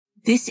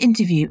This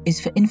interview is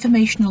for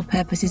informational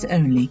purposes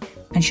only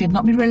and should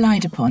not be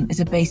relied upon as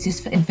a basis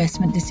for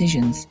investment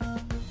decisions.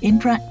 In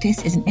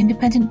Practice is an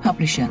independent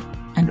publisher,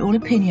 and all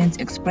opinions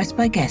expressed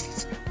by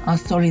guests are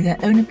solely their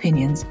own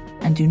opinions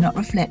and do not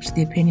reflect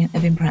the opinion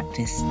of In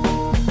Practice.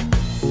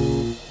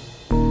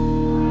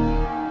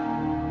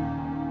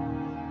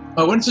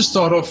 I wanted to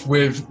start off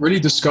with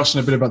really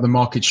discussing a bit about the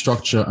market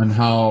structure and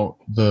how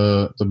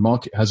the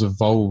market has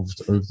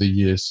evolved over the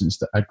years since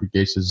the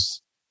aggregators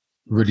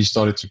really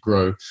started to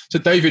grow. So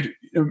David,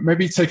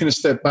 maybe taking a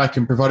step back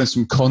and providing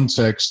some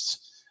context,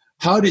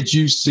 how did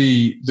you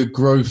see the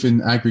growth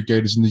in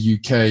aggregators in the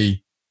UK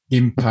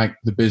impact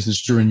the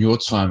business during your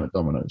time at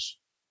Domino's?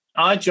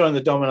 I joined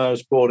the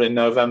Domino's board in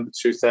November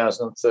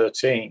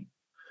 2013,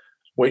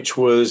 which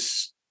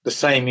was the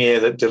same year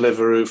that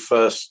Deliveroo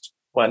first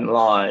went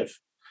live,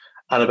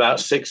 and about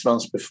 6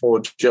 months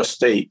before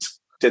Just Eat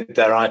did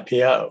their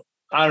IPO.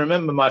 I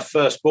remember my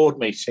first board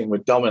meeting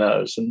with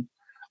Domino's, and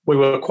we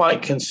were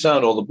quite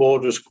concerned, or the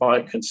board was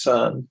quite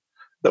concerned,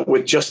 that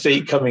with Just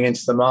Eat coming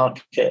into the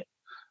market,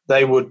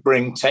 they would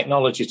bring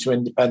technology to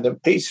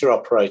independent pizza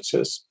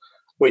operators,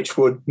 which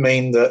would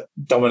mean that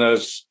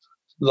Domino's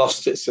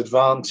lost its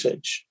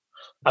advantage.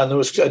 And there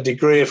was a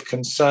degree of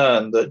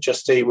concern that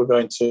Just Eat were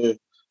going to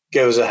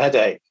give us a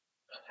headache.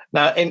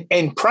 Now,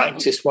 in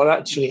practice, what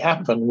actually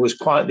happened was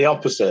quite the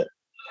opposite.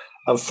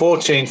 And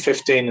 14,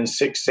 15, and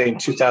 16,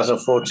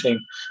 2014,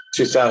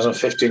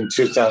 2015,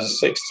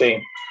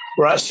 2016,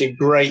 were actually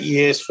great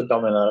years for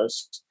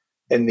Domino's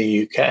in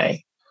the UK,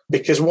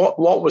 because what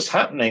was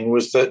happening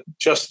was that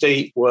Just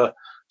Eat were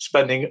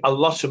spending a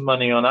lot of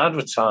money on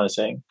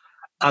advertising,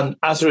 and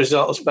as a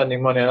result of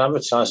spending money on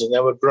advertising, they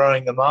were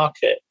growing the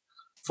market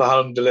for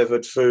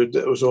home-delivered food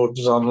that was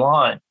ordered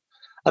online.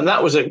 And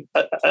that was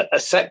a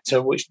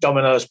sector which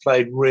Domino's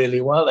played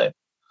really well in.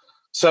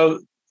 So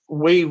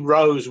we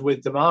rose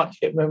with the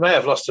market. We may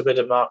have lost a bit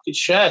of market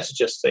share to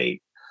Just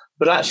Eat,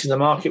 but actually the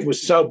market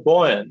was so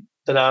buoyant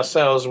that our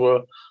sales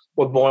were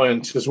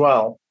buoyant as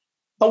well.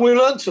 And we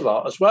learned a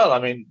lot as well. I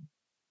mean,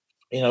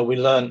 we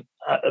learned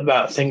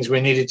about things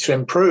we needed to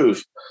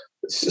improve.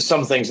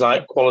 Some things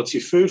like quality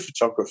food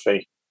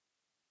photography.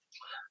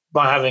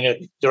 By having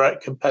a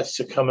direct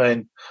competitor come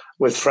in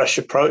with fresh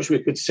approach,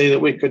 we could see that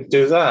we could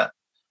do that.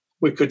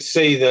 We could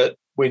see that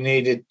we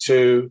needed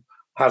to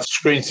have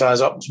screen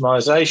size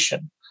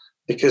optimization,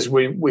 because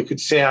we could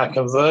see our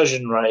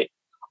conversion rate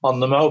on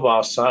the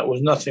mobile site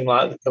was nothing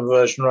like the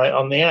conversion rate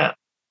on the app.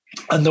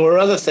 And there were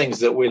other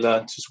things that we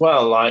learned as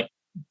well, like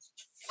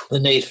the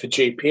need for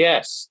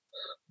GPS,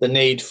 the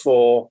need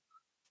for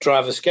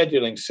driver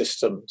scheduling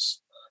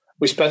systems.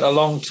 We spent a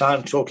long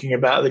time talking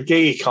about the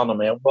gig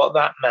economy and what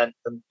that meant,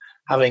 and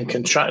having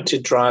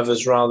contracted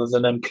drivers rather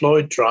than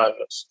employed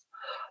drivers.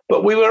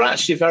 But we were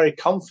actually very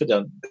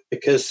confident,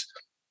 because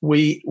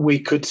we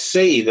could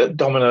see that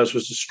Domino's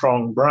was a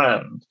strong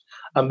brand.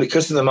 And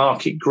because of the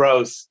market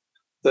growth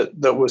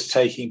that was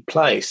taking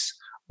place,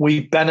 we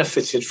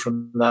benefited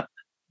from that.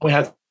 We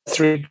had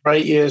 3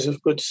 great years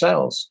of good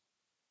sales.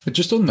 But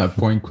just on that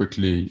point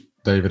quickly,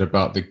 David,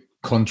 about the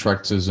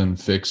contractors and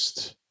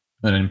fixed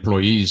and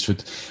employees,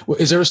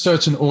 is there a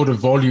certain order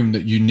volume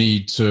that you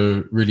need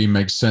to really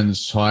make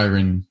sense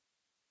hiring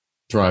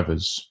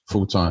drivers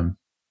full-time?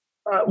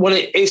 Well,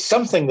 it's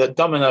something that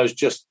Domino's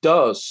just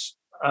does.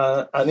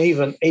 And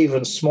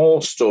even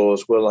small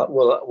stores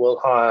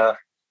will hire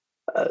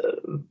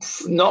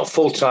not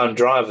full-time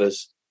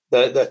drivers.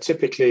 They're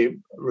typically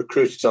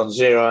recruited on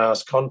 0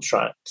 hours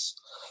contracts,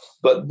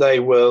 but they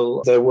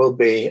will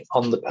be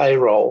on the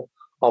payroll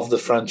of the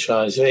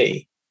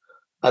franchisee.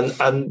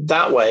 And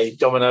that way,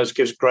 Domino's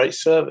gives great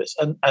service.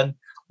 And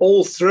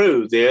all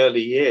through the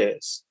early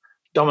years,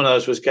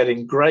 Domino's was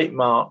getting great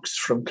marks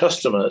from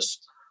customers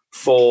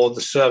for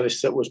the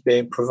service that was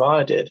being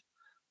provided,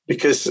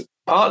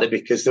 partly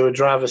because there were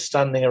drivers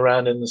standing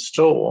around in the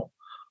store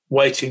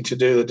waiting to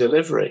do the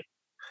delivery.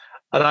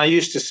 And I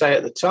used to say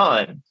at the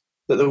time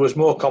that there was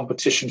more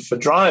competition for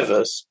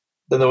drivers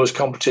than there was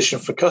competition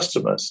for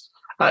customers.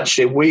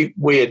 Actually,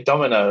 we at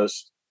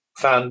Domino's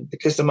found,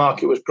 because the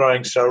market was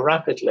growing so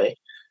rapidly,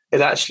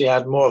 it actually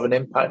had more of an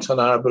impact on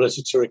our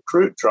ability to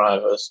recruit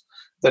drivers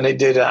than it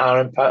did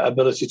our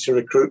ability to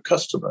recruit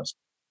customers.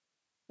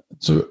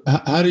 So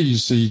how do you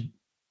see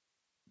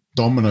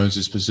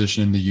Domino's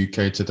position in the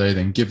UK today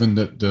then, given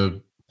that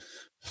the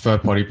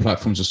third-party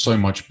platforms are so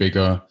much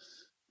bigger,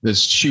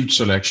 there's huge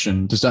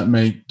selection? Does that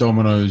make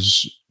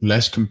Domino's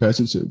less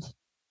competitive?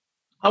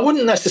 I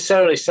wouldn't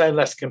necessarily say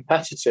less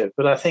competitive,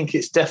 but I think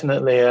it's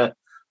definitely a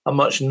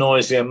much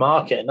noisier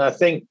market. And I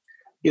think,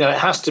 it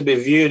has to be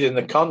viewed in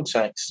the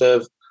context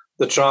of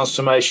the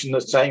transformation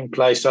that's taking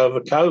place over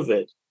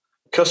COVID.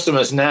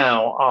 Customers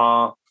now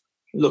are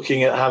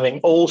looking at having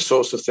all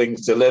sorts of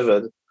things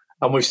delivered.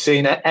 And we've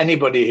seen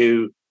anybody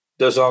who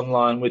does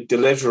online with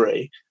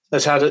delivery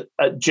has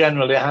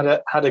generally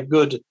had a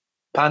good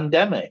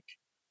pandemic.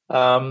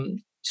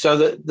 So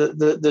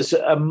that there's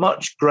a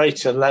much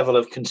greater level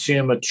of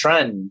consumer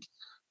trend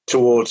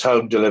towards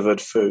home delivered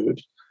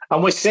food.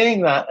 And we're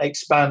seeing that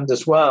expand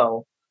as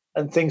well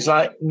and things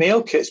like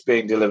meal kits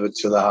being delivered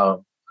to the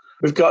home.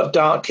 We've got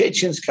dark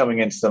kitchens coming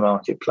into the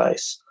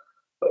marketplace.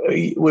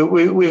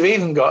 We've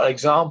even got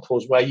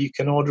examples where you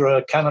can order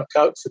a can of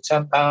Coke for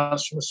 £10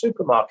 from a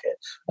supermarket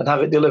and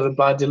have it delivered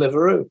by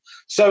Deliveroo.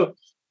 So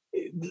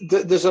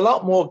there's a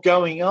lot more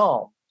going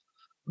on.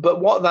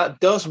 But what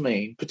that does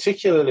mean,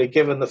 particularly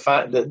given the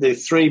fact that the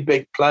three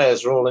big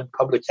players are all in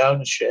public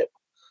ownership,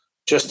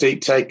 Just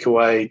Eat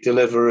Takeaway,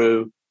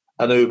 Deliveroo,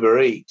 and Uber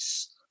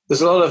Eats,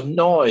 there's a lot of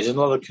noise and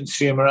a lot of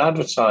consumer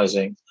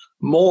advertising,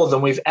 more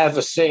than we've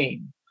ever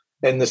seen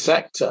in the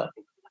sector.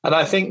 And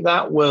I think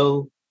that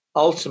will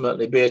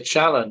ultimately be a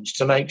challenge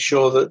to make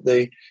sure that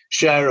the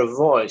share of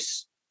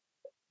voice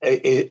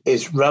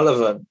is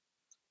relevant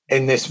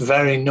in this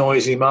very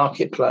noisy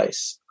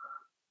marketplace.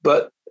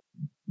 But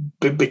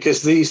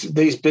because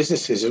these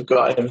businesses have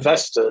got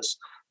investors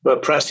who are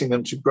pressing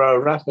them to grow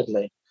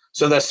rapidly,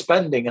 so they're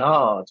spending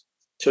hard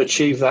to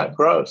achieve that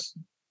growth.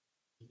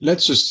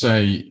 Let's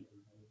say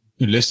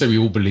we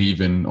all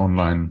believe in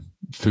online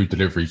food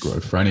delivery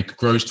growth, right? It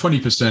grows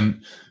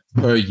 20%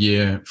 per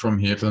year from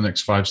here for the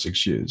next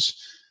 5-6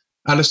 years.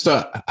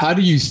 Alistair, how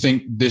do you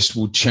think this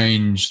will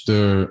change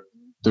the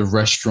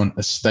restaurant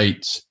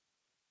estate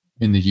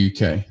in the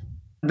UK?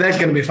 There's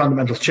going to be a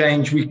fundamental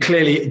change. We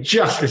clearly,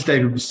 just as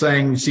David was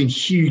saying, we've seen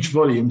huge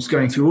volumes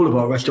going through all of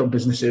our restaurant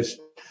businesses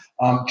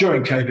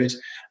during COVID.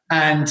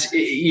 And,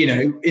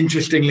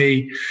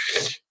 interestingly,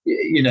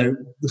 the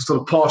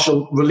sort of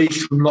partial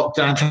release from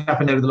lockdown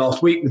happened over the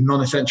last week with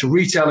non-essential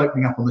retail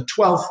opening up on the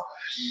 12th.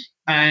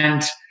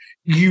 And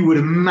you would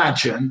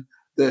imagine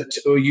that,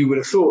 or you would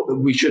have thought that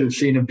we should have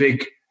seen a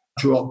big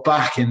drop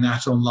back in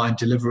that online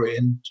delivery.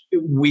 And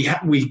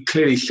we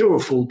clearly saw a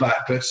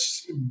fallback, but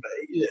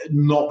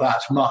not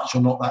that much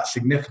or not that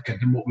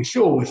significant. And what we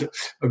saw was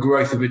a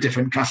growth of a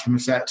different customer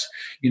set,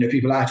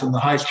 people out on the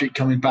high street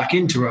coming back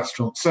into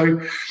restaurants. So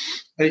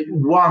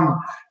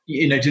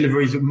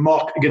deliveries are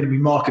going to be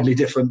markedly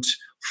different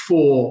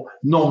for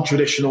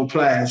non-traditional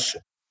players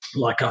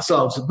like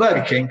ourselves at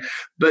Burger King.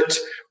 But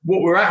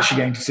what we're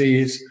actually going to see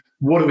is,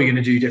 what are we going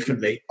to do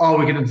differently? Are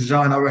we going to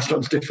design our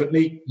restaurants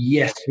differently?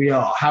 Yes, we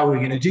are. How are we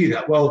going to do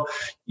that? Well,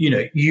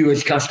 you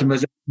as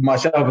customers,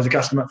 myself as a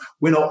customer,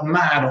 we're not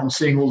mad on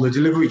seeing all the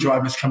delivery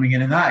drivers coming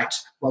in and out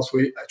whilst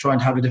we're trying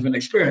to have a different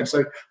experience.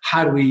 So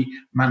how do we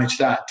manage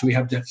that? Do we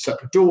have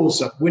separate doors,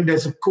 separate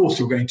windows? Of course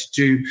you're going to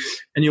do.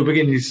 And you're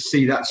beginning to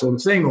see that sort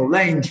of thing, or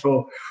lanes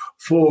for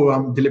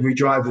delivery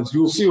drivers.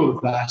 You'll see all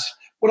of that.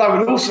 What I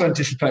would also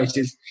anticipate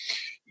is,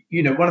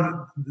 one of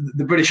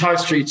the British high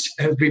streets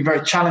has been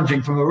very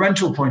challenging from a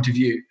rental point of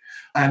view,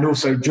 and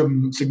also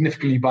driven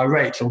significantly by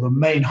rates, or the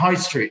main high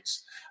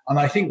streets. And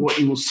I think what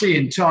you will see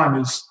in time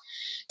is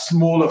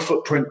smaller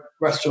footprint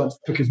restaurants,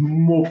 because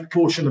more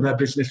proportion of their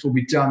business will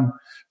be done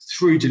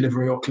through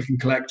delivery or click and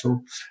collect,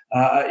 or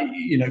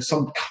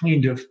some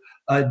kind of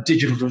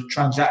digital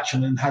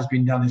transaction, and has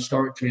been done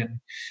historically. And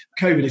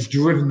COVID has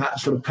driven that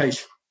sort of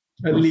pace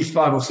at least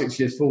 5 or 6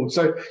 years forward.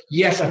 So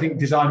yes, I think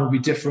design will be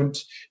different.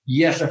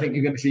 Yes, I think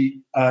you're going to see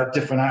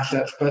different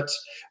assets, but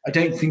I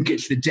don't think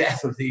it's the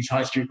death of these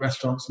high street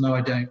restaurants. No,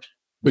 I don't.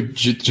 But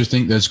do you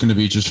think there's going to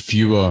be just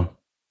fewer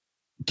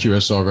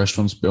QSR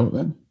restaurants built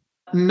then?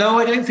 No,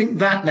 I don't think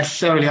that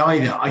necessarily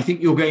either. I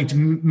think you're going to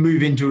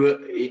move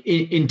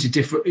into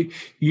different.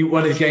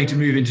 One is going to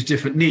move into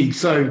different needs.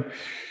 So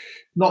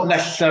not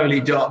necessarily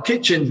dark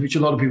kitchens, which a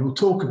lot of people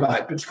talk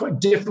about, but it's quite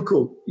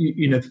difficult,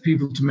 for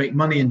people to make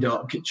money in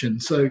dark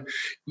kitchens. So,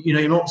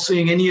 you're not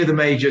seeing any of the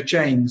major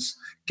chains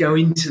go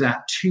into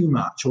that too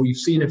much, or you've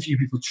seen a few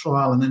people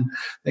trial and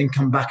then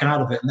come back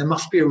out of it. And there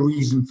must be a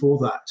reason for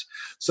that.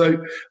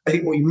 So I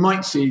think what you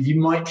might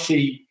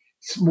see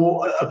is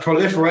a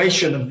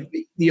proliferation of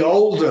the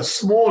older,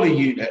 smaller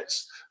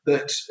units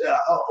that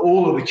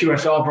all of the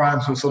QSR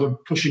brands were sort of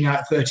pushing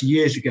out 30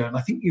 years ago. And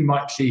I think you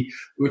might see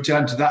a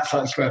return to that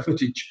sort of square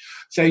footage.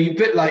 So a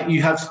bit like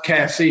you have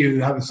KFC, who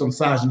have some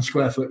 1,000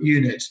 square foot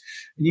units,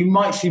 and you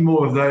might see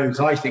more of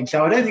those, I think.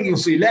 So I don't think you'll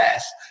see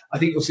less. I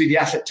think you'll see the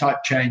asset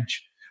type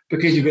change,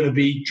 because you're going to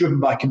be driven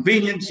by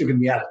convenience. You're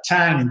going to be out of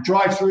town and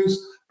drive-throughs,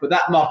 but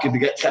that market will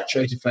get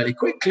saturated fairly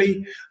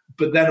quickly.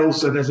 But then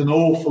also there's an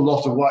awful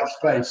lot of white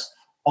space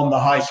on the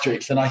high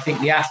streets. And I think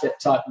the asset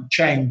type will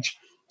change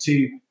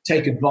to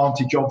take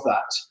advantage of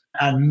that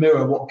and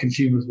mirror what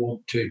consumers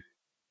want to.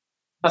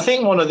 I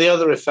think one of the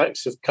other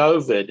effects of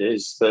COVID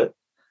is that,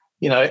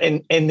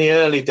 in the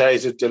early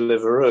days of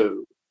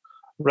Deliveroo,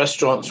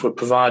 restaurants were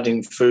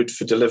providing food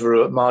for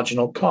Deliveroo at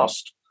marginal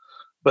cost,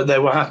 but they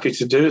were happy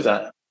to do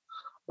that.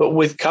 But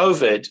with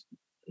COVID,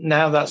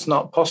 now that's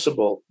not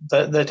possible.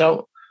 They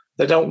don't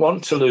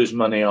want to lose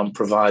money on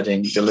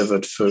providing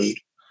delivered food.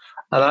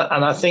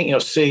 And I think you'll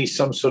see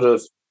some sort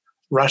of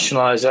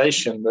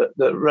rationalisation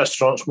that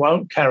restaurants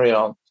won't carry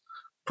on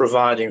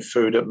providing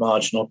food at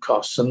marginal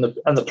costs, and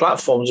the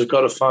platforms have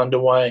got to find a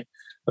way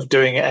of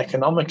doing it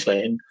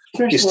economically. And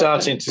you're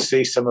starting to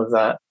see some of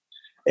that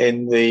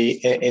in the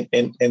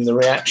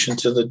reaction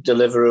to the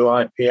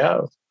Deliveroo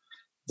IPO.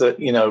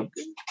 That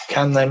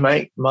can they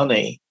make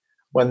money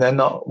when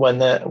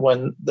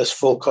there's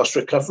full cost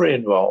recovery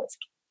involved.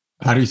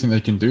 How do you think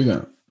they can do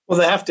that? Well,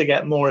 they have to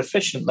get more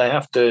efficient. They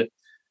have to,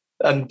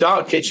 and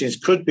dark kitchens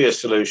could be a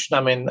solution.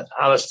 I mean,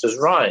 Alistair's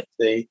right.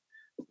 The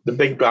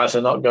big guys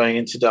are not going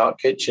into dark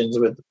kitchens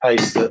with the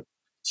pace that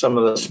some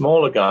of the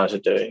smaller guys are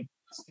doing.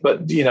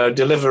 But,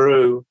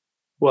 Deliveroo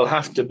will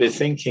have to be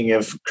thinking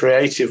of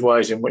creative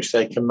ways in which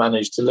they can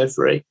manage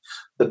delivery.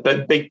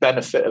 The big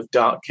benefit of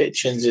dark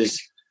kitchens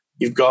is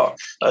you've got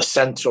a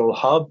central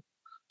hub,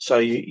 so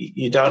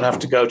you don't have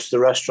to go to the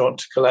restaurant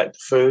to collect the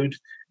food.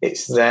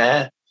 It's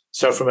there.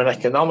 So from an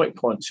economic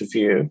point of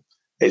view,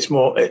 it's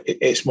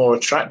more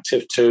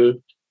attractive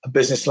to a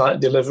business like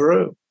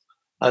Deliveroo.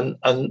 And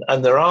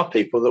there are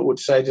people that would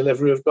say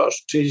Deliveroo have got a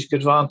strategic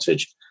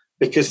advantage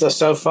because they're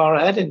so far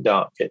ahead in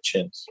dark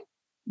kitchens.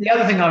 The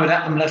other thing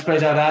I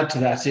suppose I'd add to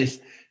that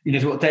is,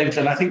 to what David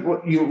said, I think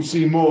what you'll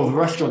see more of the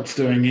restaurants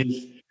doing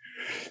is,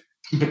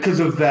 because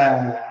of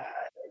their,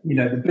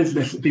 the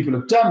business that people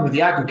have done with the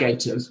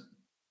aggregators,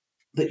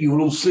 that you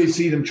will also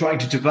see them trying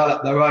to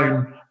develop their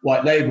own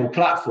white label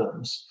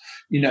platforms,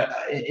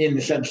 in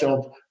the sense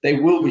of they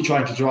will be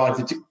trying to drive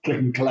the click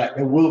and collect,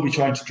 they will be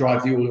trying to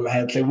drive the order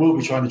ahead, they will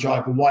be trying to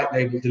drive the white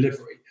label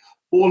delivery,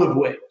 all of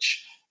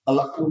which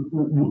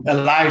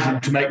allows them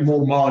to make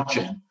more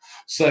margin.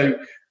 So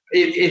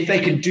if they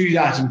can do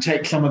that and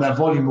take some of their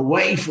volume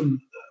away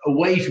from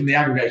the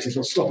aggregators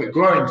or stop it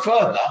growing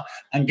further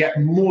and get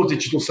more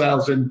digital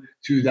sales in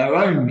through their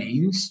own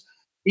means,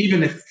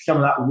 even if some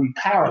of that will be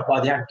powered by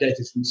the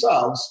aggregators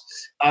themselves,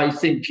 I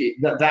think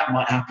that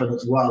might happen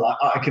as well.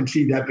 I can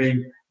see there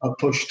being a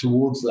push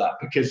towards that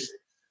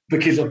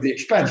because of the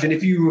expense. And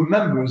if you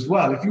remember as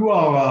well, if you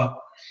are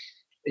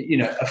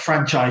a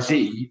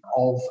franchisee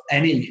of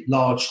any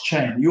large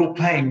chain, you're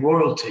paying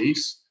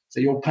royalties. So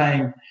you're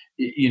paying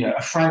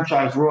a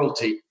franchise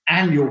royalty,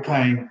 and you're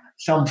paying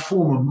some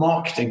form of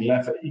marketing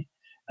levy,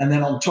 and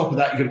then on top of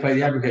that, you're going to pay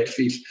the aggregator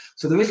fees.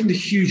 So there isn't a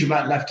huge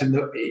amount left in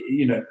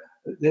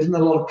there isn't a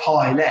lot of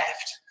pie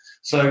left.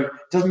 So it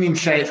doesn't mean to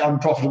say it's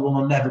unprofitable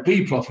and never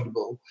be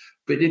profitable,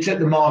 but it's at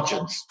the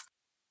margins.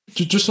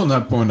 Just on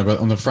that point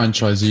on the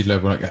franchisee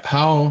level, like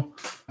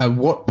at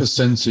what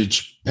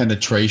percentage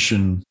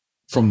penetration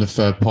from the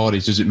third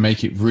parties does it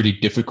make it really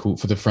difficult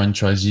for the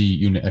franchisee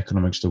unit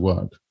economics to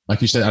work?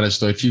 Like you said,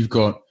 Alistair, if you've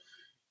got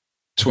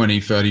 20,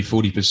 30,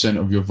 40%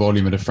 of your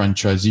volume at a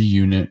franchisee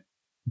unit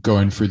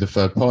going through the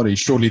third party,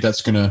 surely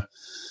that's going to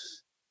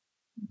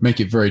make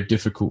it very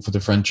difficult for the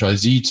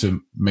franchisee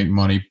to make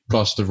money,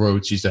 plus the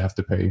royalties they have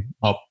to pay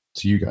up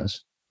to you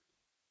guys.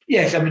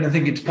 Yes, I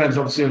think it depends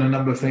obviously on a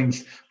number of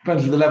things.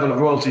 Depends on the level of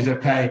royalties they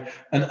pay,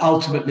 and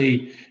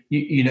ultimately,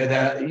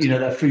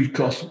 their food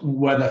costs,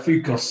 where their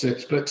food cost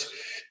sits. But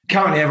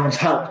currently, everyone's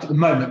helped at the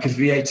moment because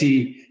VAT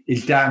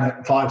is down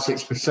at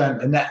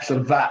 5-6%. The net sort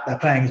of VAT they're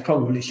paying is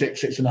probably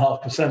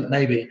 6.5%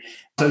 maybe.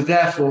 So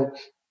therefore,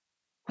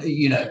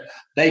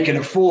 they can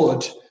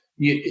afford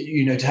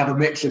to have a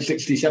mix of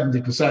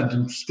 60-70%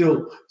 and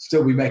still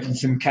be making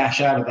some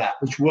cash out of that,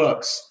 which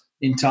works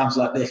in times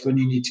like this when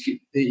you need to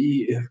keep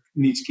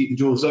the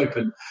doors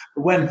open.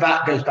 But when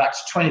VAT goes back to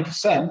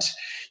 20%,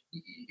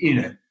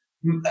 you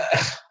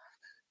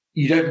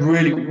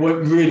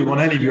won't really want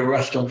any of your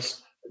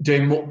restaurants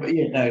doing more.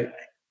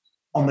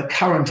 On the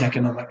current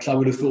economics, I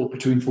would have thought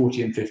between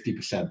 40 and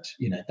 50%.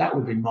 That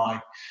would be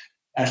my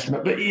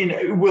estimate. But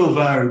it will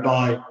vary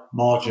by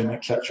margin,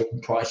 etc.,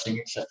 and pricing,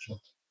 etc.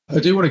 I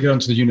do want to get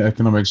onto the unit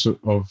economics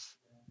of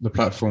the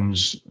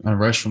platforms and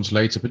restaurants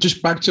later, but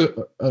just back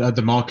to at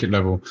the market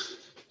level.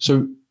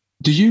 So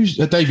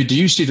David, do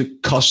you see the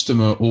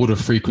customer order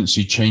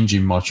frequency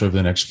changing much over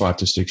the next 5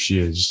 to 6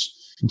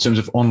 years in terms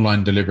of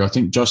online delivery? I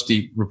think Just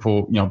Eat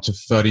report, up to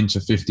 13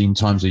 to 15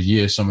 times a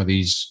year, some of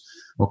these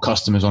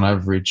customers on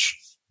average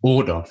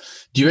order.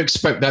 Do you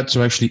expect that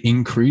to actually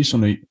increase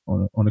on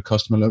a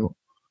customer level?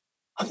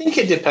 I think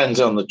it depends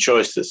on the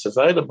choice that's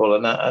available.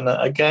 And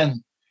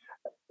again,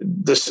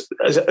 this,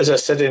 as I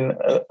said in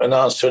an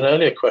answer to an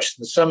earlier question,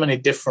 there's so many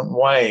different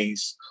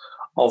ways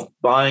of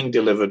buying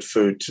delivered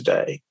food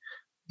today.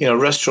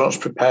 Restaurants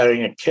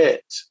preparing a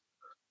kit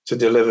to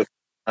deliver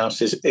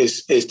house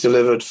is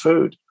delivered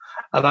food.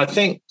 And I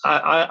think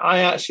I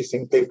actually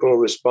think people will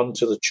respond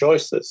to the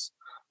choice that's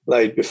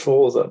laid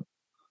before them.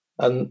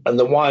 And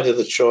the wider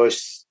the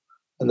choice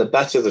and the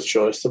better the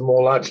choice, the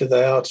more likely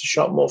they are to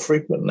shop more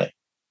frequently.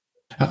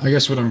 I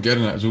guess what I'm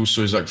getting at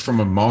is like from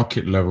a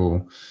market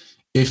level,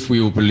 if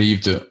we all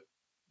believe that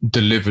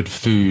delivered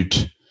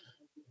food,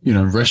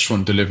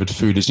 restaurant delivered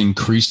food is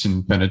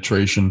increasing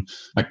penetration,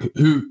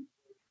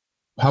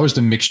 how is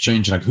the mix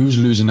changing? Like, who's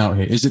losing out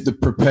here? Is it the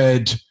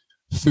prepared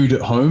food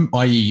at home,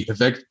 i.e.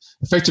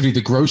 effectively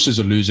the grocers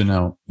are losing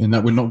out in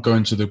that we're not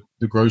going to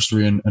the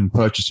grocery and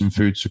purchasing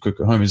food to cook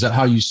at home? Is that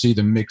how you see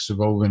the mix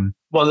evolving?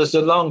 Well, there's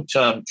a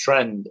long-term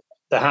trend.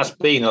 There has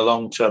been a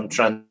long-term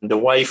trend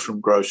away from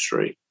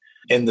grocery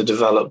in the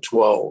developed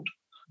world.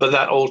 But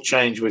that all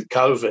changed with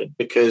COVID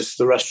because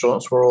the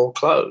restaurants were all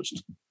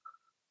closed.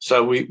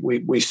 So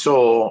we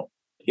saw,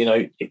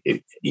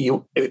 if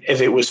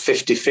it was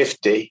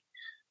 50-50,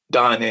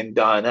 dine in,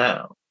 dine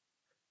out,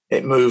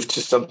 it moved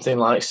to something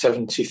like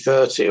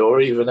 70-30 or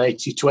even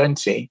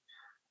 80-20,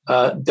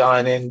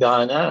 dine in,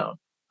 dine out.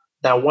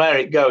 Now, where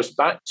it goes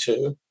back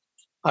to,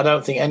 I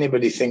don't think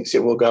anybody thinks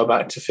it will go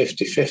back to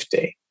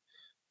 50-50.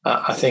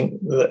 I think,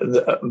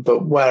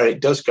 but where it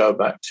does go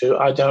back to,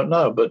 I don't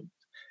know. But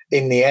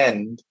in the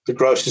end, the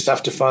grocers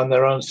have to find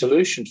their own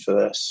solution for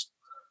this.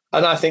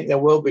 And I think there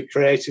will be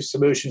creative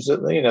solutions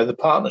that, the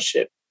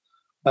partnership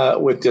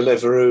with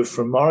Deliveroo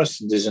from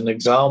Morrison's is an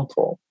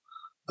example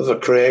of a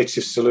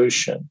creative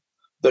solution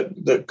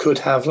that could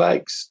have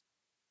legs.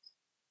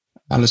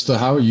 Alistair,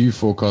 how are you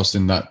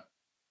forecasting that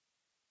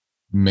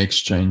mix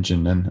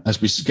changing then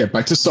as we get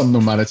back to some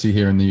normality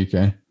here in the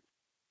UK?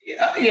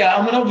 Yeah,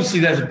 I mean, obviously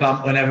there's a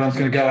bump when everyone's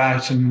going to go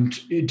out and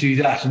do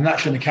that, and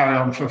that's going to carry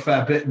on for a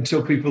fair bit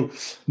until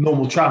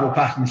normal travel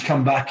patterns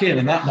come back in,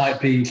 and that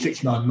might be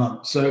 6-9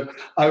 months. So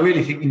I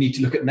really think you need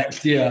to look at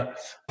next year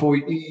before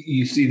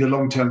you see the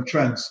long-term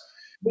trends.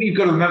 What you've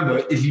got to remember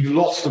is you've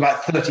lost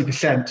about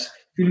 30%. If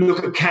you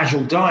look at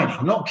casual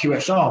dining, not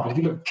QSR, but if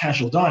you look at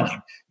casual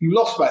dining, you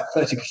lost about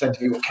 30%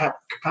 of your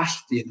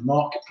capacity in the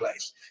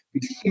marketplace.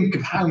 If you think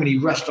of how many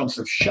restaurants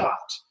have shut.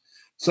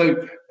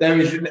 So there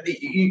is,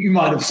 you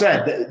might have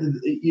said that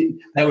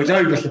there was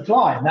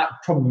oversupply, and that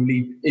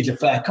probably is a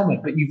fair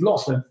comment, but you've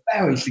lost a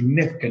very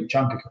significant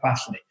chunk of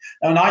capacity.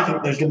 And I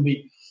think there's going to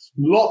be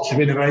lots of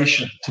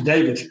innovation, to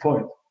David's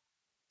point,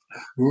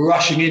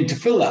 rushing in to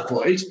fill that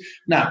void.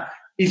 Now,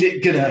 is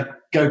it going to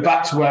go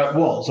back to where it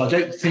was? I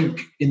don't think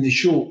in the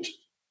short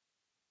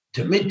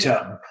to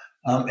mid-term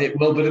it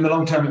will, but in the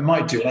long term it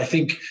might do. And I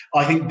think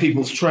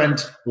people's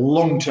trend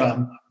long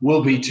term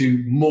will be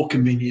to more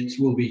convenience,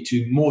 will be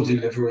to more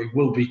delivery,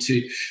 will be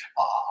to.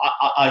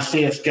 I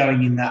see us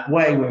going in that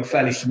way. We're a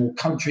fairly small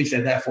country,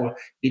 so therefore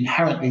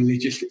inherently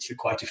logistics are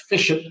quite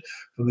efficient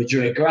from a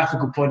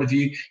geographical point of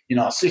view. In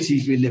our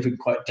cities, we live in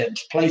quite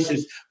dense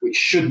places, which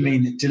should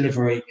mean that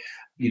delivery,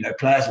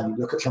 players, and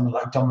we look at someone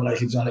like Domino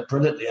who's done it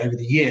brilliantly over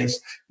the years,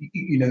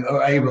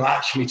 are able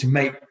actually to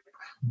make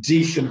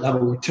decent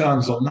level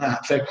returns on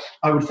that. So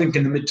I would think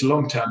in the mid to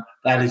long term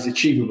that is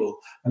achievable.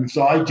 And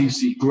so I do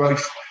see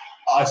growth.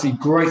 I see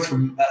growth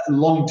from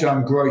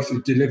long-term growth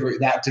of delivery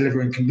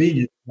and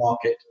convenience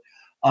market.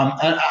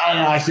 And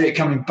I see it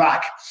coming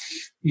back,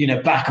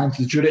 back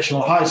onto the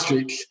traditional high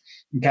streets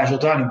and casual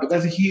dining. But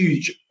there's a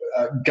huge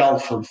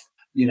gulf of,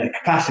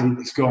 capacity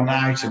that's gone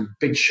out and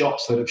big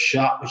shops that have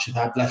shut, which have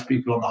had less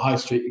people on the high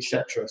street,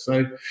 etc.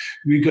 So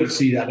we've got to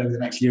see that over the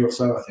next year or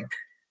so, I think.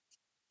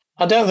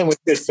 I don't think we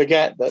should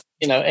forget that,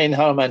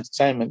 in-home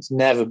entertainment's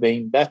never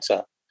been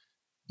better.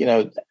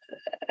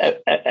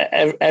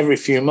 Every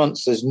few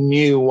months there's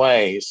new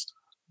ways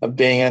of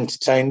being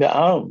entertained at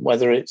home,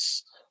 whether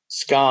it's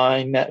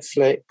Sky,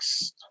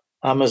 Netflix,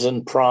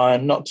 Amazon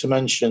Prime, not to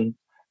mention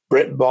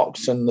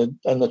BritBox and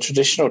the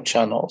traditional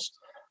channels.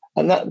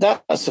 And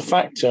that's a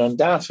factor,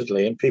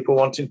 undoubtedly, in people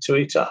wanting to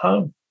eat at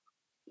home.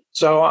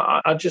 So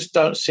I just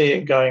don't see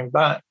it going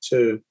back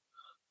to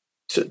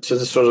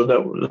the sort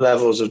of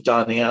levels of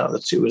dining out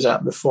that it was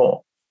at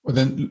before. Well,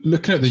 then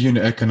looking at the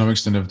unit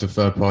economics then of the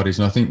third parties,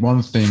 and I think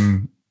one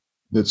thing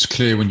that's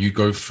clear when you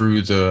go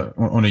through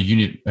on a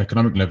unit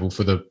economic level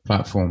for the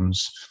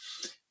platforms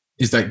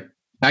is that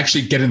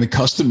actually getting the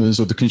customers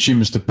or the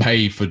consumers to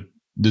pay for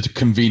the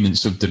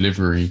convenience of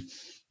delivery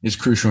is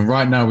crucial. And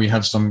right now we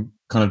have some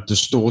kind of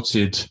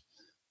distorted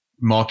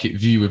market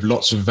view with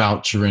lots of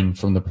vouchering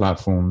from the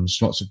platforms,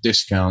 lots of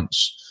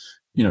discounts,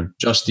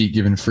 Just Eat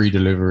giving free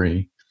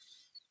delivery.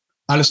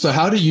 Alistair,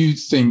 how do you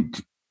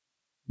think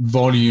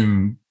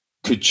volume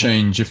could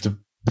change if the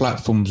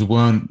platforms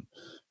weren't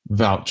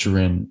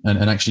vouchering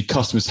and actually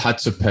customers had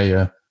to pay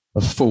a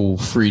full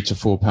 £3 to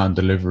 £4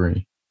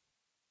 delivery?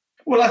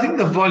 Well, I think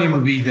the volume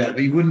would be there, but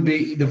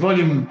the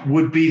volume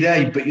would be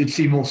there, but you'd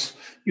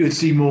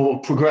see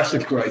more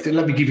progressive growth. And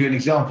let me give you an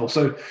example.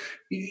 So,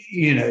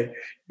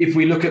 if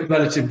we look at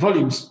relative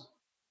volumes,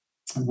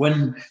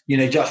 when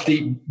Just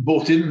Eat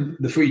bought in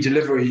the free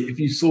delivery, if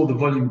you saw the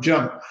volume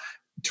jump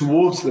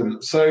towards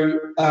them. So,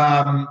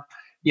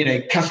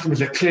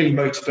 customers are clearly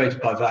motivated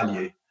by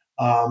value.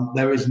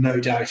 There is no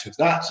doubt of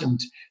that. And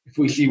if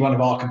we see one of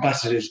our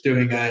competitors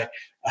doing a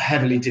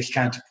heavily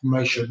discounted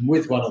promotion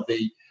with one of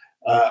the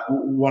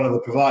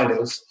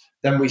providers,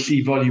 then we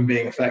see volume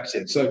being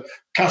affected. So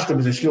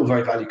customers are still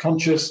very value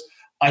conscious.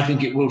 I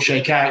think it will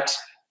shake out,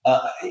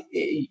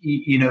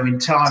 in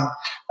time.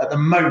 At the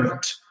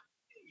moment,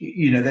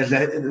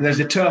 there's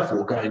a turf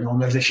war going on,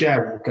 there's a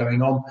share war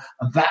going on,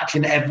 and that's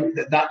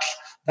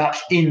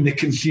in the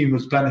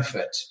consumer's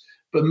benefit.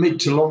 But mid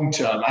to long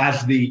term,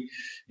 as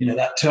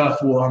that turf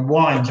war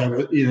unwinds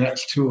over the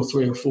next 2 or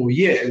 3 or 4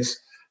 years,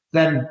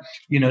 then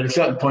at a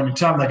certain point in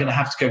time they're going to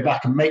have to go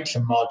back and make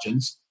some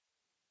margins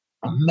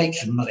and make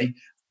some money,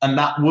 and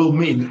that will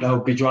mean that they'll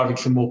be driving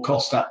some more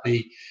cost at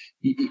the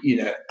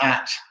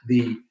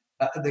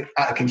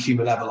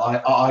consumer level.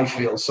 I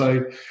feel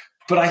so.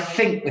 But I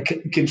think the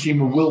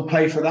consumer will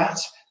pay for that.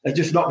 They're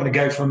just not going to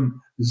go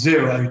from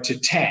 0 to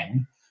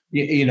 10,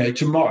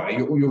 tomorrow.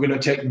 You're going to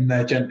take them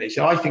there gently.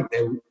 So I think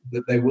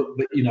they will.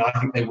 I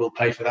think they will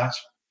pay for that.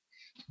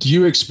 Do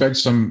you expect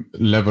some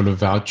level of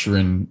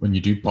vouchering when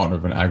you do partner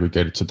with an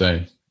aggregator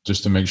today,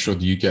 just to make sure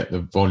that you get the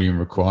volume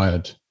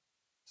required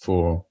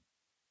for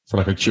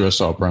like a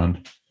QSR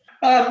brand?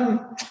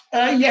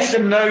 Yes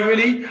and no,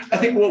 really. I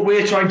think what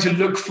we're trying to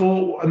look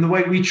for, and the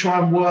way we try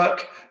and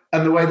work,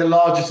 and the way the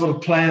larger sort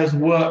of players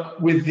work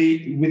with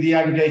the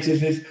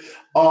aggregators is,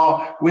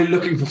 we're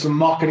looking for some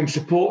marketing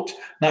support.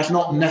 That's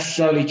not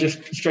necessarily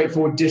just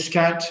straightforward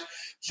discount.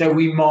 So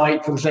we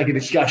might, for the sake of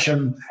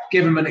discussion,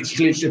 give them an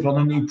exclusive on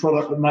a new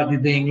product that might be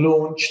being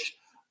launched,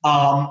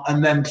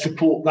 and then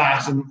support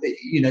that and,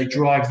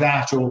 drive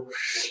that, or,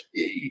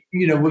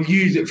 we'll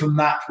use it from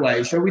that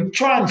way. So we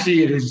try and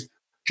see it as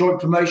joint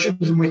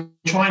promotions, and we're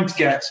trying to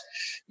get,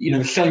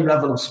 the same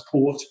level of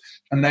support.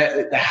 And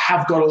they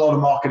have got a lot of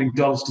marketing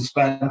dollars to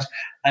spend,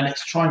 and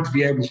it's trying to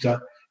be able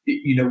to,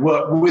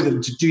 work with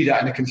them to do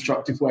that in a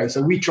constructive way.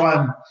 So we try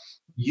and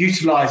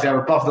utilize their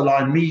above the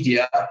line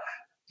media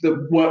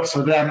that works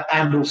for them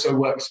and also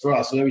works for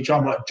us. So we try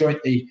and work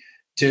jointly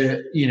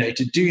to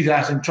do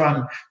that, and try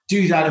and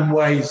do that in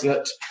ways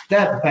that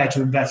they're prepared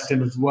to invest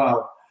in as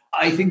well.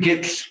 I think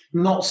it's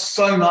not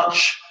so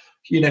much,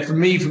 for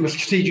me, from a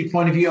strategic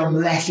point of view, I'm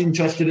less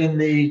interested in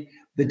the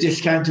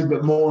discounting,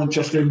 but more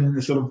interested in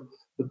the sort of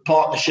the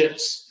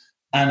partnerships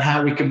and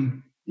how we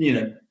can,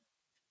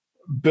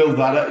 build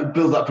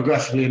that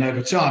progressively and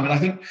over time. And I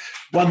think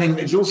one thing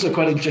that's also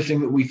quite interesting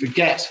that we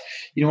forget,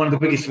 one of the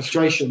biggest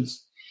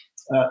frustrations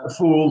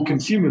for all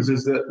consumers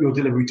is that your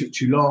delivery took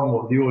too long,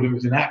 or the order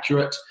was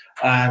inaccurate,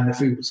 and the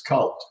food was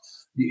cold,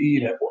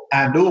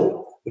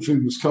 or the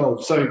food was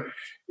cold. So,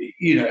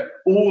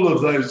 all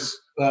of those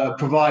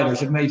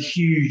providers have made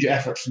huge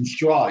efforts and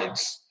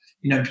strides,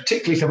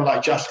 particularly someone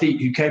like Just Eat,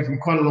 who came from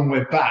quite a long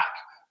way back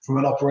from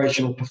an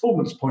operational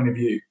performance point of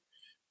view.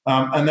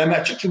 And their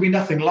metrics will be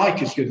nothing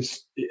like as good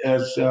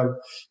as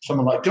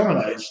someone like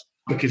Domino's,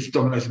 because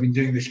Domino's have been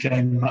doing this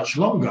game much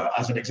longer,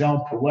 as an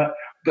example.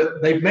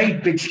 But they've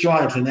made big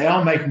strides, and they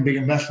are making big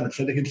investments.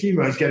 So the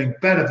consumer is getting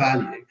better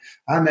value,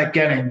 and they're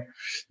getting,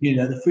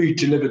 the food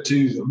delivered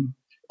to them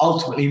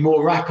ultimately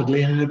more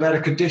rapidly and in a better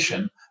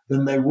condition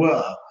than they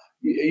were,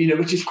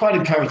 which is quite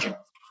encouraging.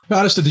 Now,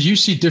 Alistair, do you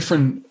see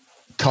different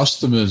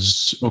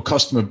customers or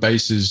customer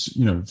bases,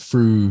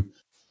 through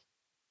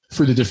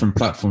the different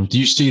platforms? Do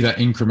you see that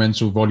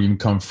incremental volume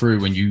come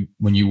through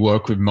when you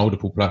work with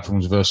multiple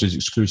platforms versus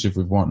exclusive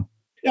with one?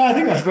 Yeah, I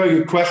think that's a very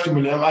good question,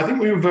 William. I think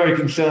we were very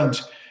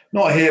concerned,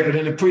 not here, but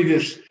in a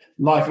previous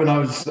life when I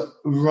was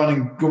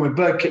running Gourmet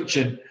Bird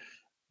Kitchen.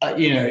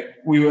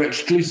 We were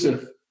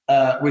exclusive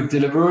with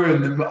Deliveroo,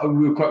 and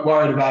we were quite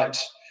worried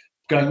about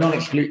going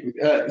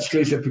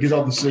non-exclusive because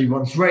obviously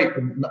one's rate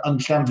would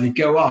understandably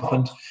go up,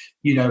 and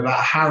about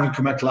how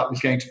incremental that was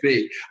going to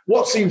be.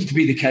 What seems to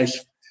be the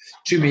case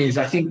to me is,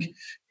 I think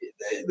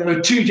there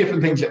are two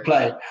different things at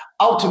play.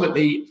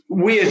 Ultimately,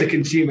 we as a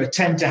consumer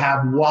tend to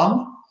have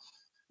one.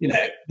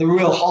 The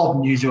real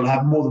hardened user will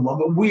have more than one,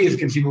 but we as a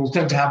consumer will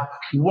tend to have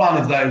one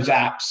of those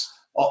apps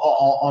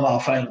on our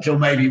phones, or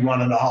maybe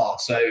one and a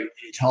half, so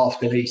it's half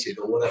deleted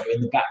or whatever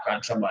in the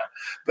background somewhere.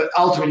 But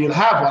ultimately, you'll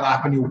have one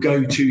app and you'll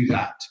go to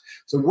that.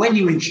 So when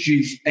you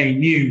introduce a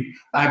new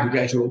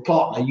aggregator or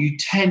partner, you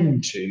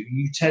tend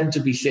to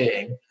be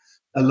seeing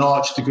a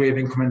large degree of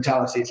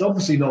incrementality. It's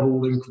obviously not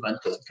all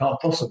incremental; it can't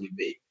possibly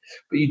be,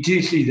 but you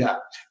do see that.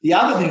 The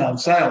other thing I would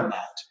say on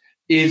that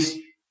is,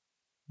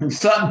 in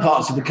certain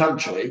parts of the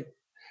country,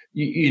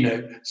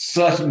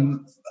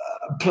 certain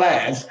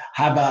players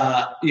have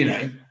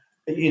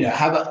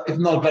if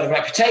not a better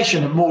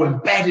reputation, and more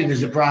embedded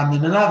as a brand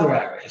than in other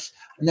areas.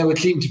 And there would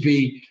seem to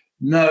be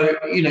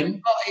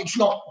it's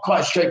not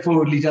quite as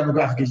straightforwardly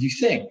demographic as you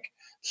think.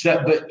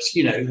 So, but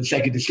for the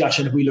sake of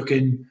discussion, if we look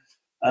in,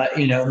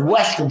 the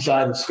western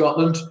side of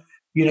Scotland,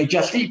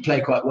 Just Eat play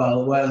quite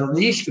well, whereas on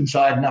the eastern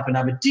side and up in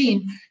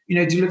Aberdeen,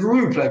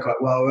 Deliveroo play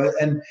quite well,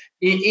 and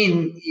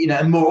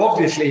and more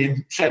obviously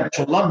in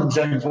central London,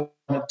 zones 1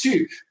 and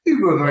 2,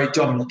 Uber are very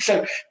dominant.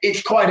 So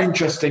it's quite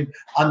interesting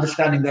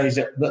understanding those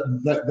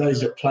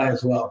that play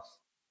as well.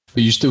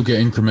 But you still get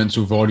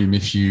incremental volume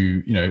if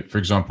you, for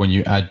example, when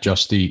you add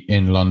Just Eat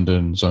in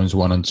London, zones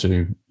 1 and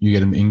 2, you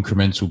get an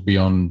incremental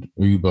beyond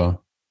Uber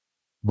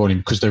volume,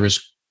 because there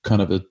is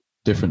kind of a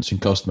difference in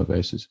customer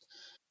bases.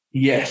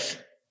 Yes.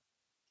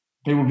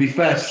 It would be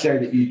fair to say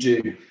that you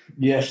do.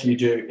 Yes, you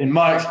do. In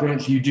my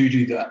experience, you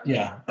do that.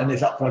 Yeah. And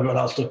it's up for everyone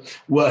else to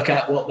work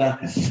out what their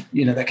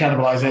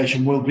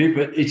cannibalization will be,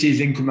 but it is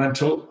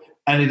incremental,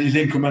 and it is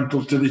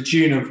incremental to the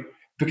tune of,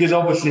 because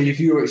obviously if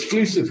you're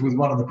exclusive with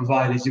one of the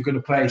providers, you're going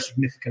to pay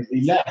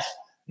significantly less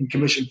in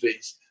commission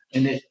fees.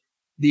 And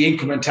the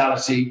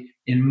incrementality,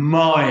 in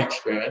my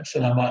experience,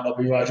 and I might not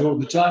be right all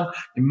the time,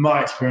 in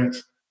my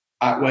experience,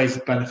 outweighs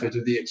the benefit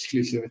of the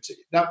exclusivity.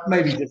 That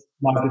may be just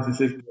my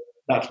business,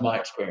 that's my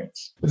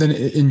experience. But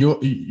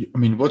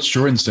then what's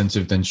your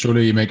incentive then?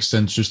 Surely it makes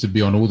sense just to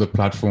be on all the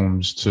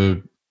platforms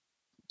to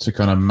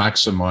kind of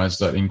maximize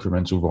that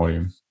incremental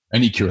volume,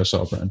 any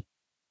QSR brand.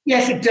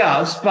 Yes, it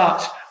does.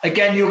 But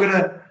again, you're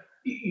going to,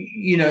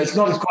 it's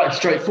not as quite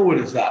straightforward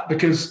as that,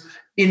 because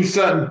in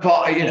certain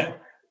part,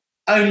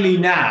 only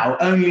now,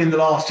 only in the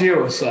last year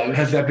or so,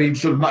 has there been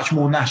sort of much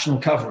more national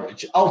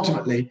coverage.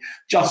 Ultimately,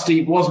 Just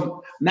Eat wasn't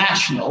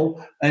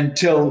national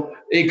until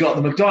it got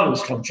the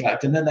McDonald's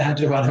contract, and then they had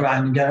to run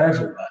around and go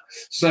everywhere.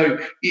 So,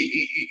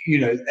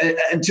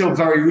 until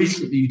very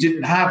recently, you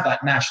didn't have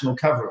that national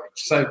coverage.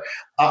 So,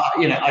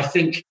 I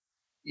think,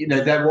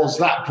 there was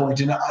that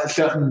point, and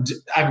certain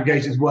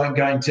aggregators weren't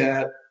going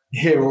to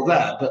here or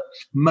there, but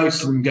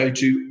most of them go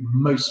to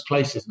most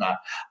places now.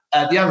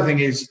 The other thing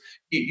is,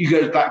 you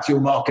go back to your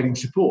marketing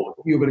support.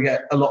 You're going to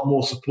get a lot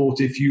more support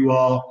if you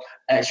are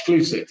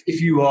exclusive. If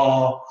you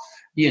are,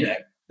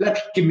 let's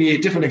give me a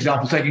different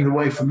example, taking it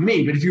away from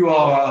me. But if you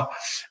are,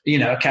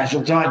 a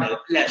casual diner,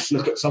 let's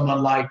look at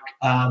someone like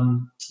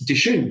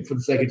Dishoom for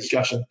the sake of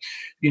discussion.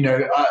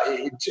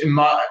 I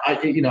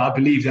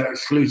believe they're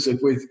exclusive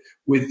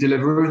with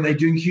Deliveroo, and they're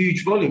doing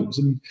huge volumes,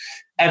 and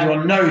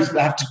everyone knows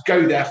they have to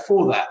go there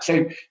for that.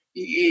 So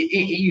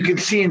you can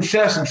see in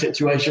certain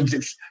situations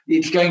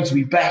it's going to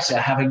be better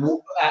having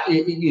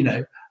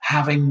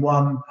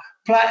one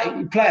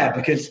player,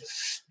 because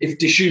if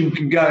Dishoom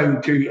can go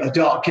to a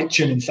dark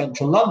kitchen in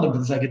central London for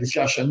the sake of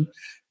discussion,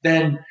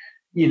 then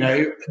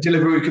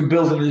Deliveroo can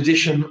build an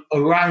addition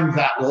around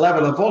that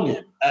level of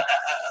volume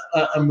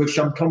and with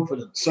some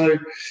confidence. So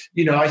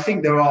I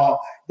think there are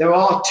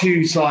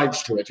two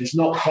sides to it. It's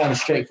not quite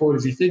as straightforward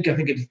as you think. I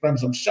think it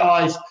depends on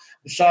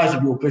the size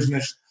of your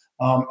business,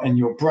 and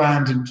your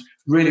brand, and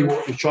really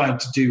what you're trying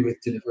to do with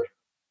delivery.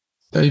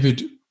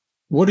 David,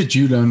 what did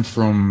you learn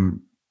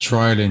from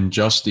trialing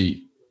Just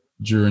Eat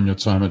during your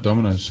time at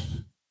Domino's?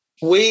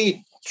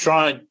 We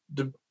tried,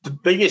 the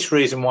biggest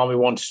reason why we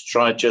wanted to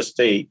try Just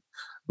Eat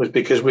was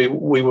because we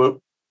were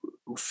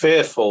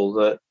fearful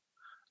that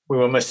we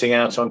were missing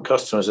out on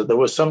customers, that there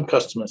were some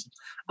customers,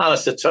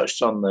 Alistair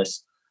touched on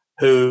this,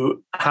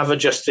 who have a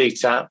Just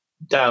Eat app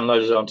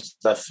downloaded onto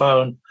their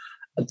phone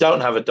and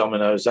don't have a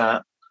Domino's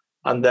app,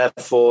 and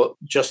therefore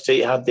Just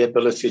Eat had the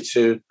ability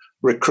to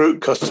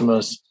recruit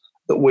customers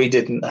that we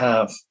didn't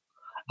have.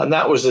 And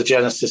that was the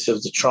genesis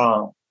of the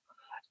trial.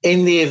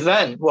 In the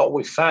event, what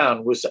we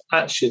found was that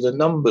actually the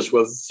numbers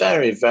were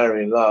very,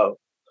 very low.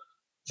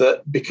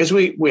 That because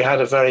we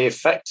had a very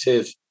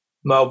effective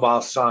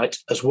mobile site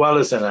as well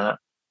as an app,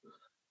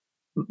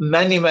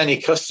 many, many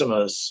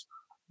customers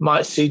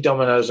might see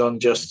Domino's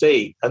on Just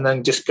Eat and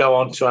then just go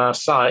onto our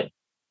site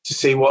to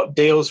see what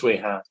deals we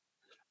had.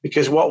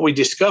 Because what we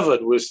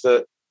discovered was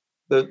that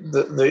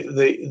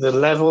the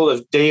level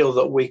of deal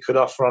that we could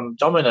offer on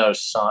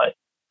Domino's site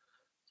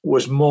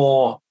was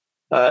more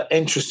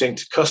interesting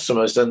to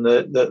customers than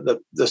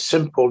the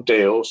simple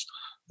deals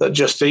that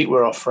Just Eat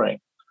were offering.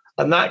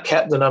 And that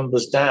kept the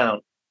numbers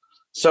down.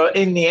 So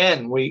in the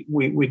end,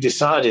 we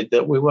decided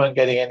that we weren't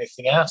getting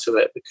anything out of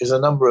it because the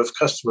number of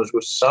customers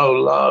was so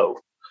low,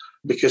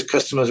 because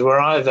customers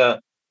were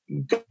either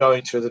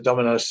going to the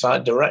Domino's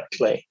site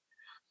directly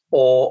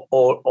or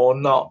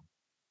not,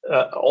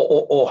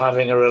 or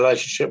having a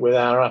relationship with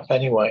our app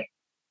anyway.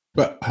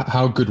 But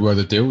how good were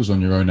the deals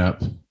on your own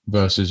app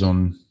versus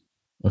on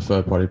a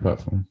third-party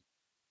platform?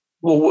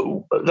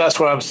 Well, that's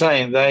what I'm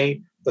saying.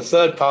 The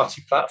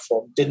third-party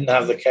platform didn't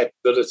have the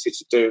capability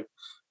to do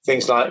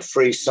things like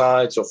free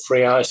sides or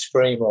free ice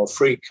cream or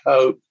free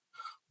Coke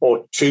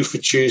or 2 for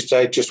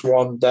Tuesday, just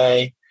one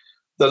day.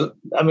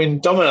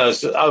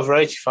 Domino's, over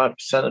 85%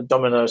 of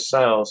Domino's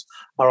sales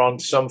are on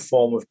some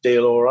form of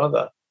deal or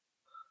other.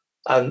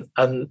 And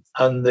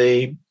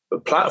the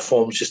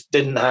platforms just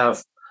didn't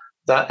have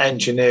that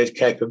engineered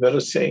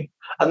capability.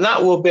 And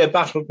that will be a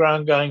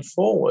battleground going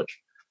forward.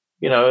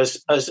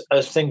 As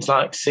things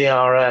like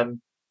CRM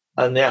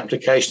and the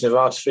application of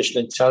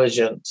artificial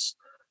intelligence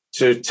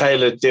to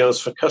tailored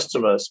deals for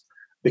customers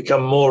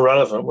become more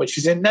relevant, which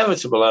is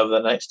inevitable over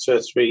the next 2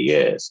 or 3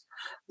 years,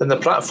 then the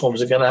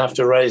platforms are going to have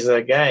to raise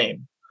their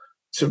game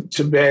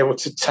to be able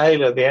to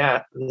tailor the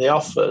app and the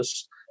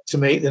offers to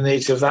meet the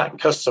needs of that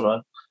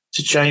customer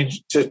to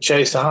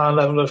chase a higher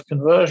level of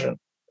conversion.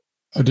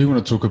 I do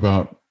want to talk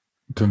about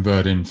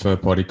converting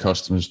third-party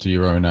customers to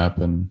your own app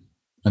and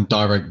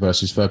direct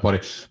versus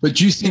third-party. But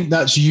do you think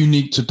that's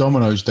unique to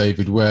Domino's,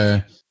 David,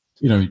 where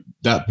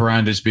that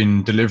brand has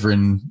been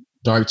delivering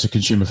direct to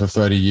consumer for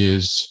 30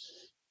 years?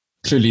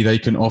 Clearly, they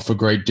can offer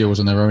great deals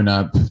on their own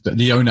app.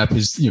 The own app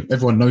is,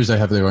 everyone knows they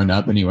have their own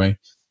app anyway.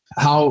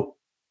 How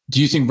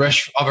do you think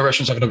other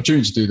restaurants have an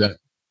opportunity to do that?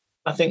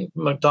 I think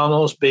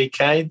McDonald's,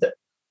 BK,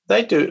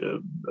 they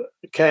do,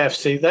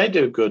 KFC, they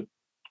do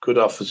good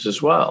offers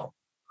as well.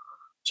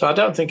 So I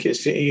don't think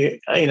it's, I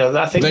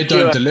think they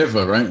don't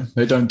deliver, right?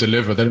 They don't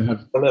deliver. They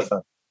don't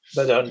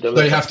deliver.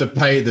 They have to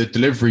pay the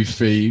delivery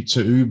fee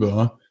to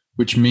Uber,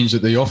 which means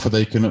that the offer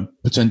they can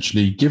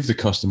potentially give the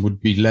customer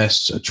would be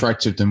less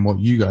attractive than what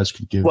you guys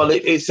could give. Well,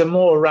 it's a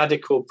more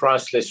radical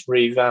price list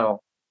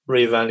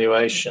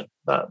revaluation.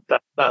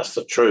 That's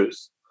the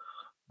truth.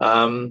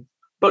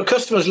 But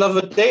customers love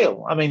a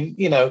deal.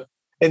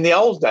 In the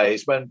old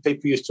days when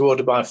people used to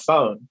order by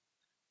phone,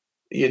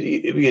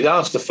 you'd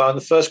answer the phone.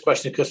 The first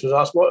question the customers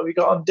asked, "What have you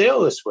got on deal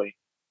this week?"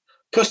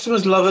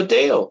 Customers love a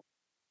deal.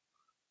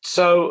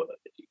 So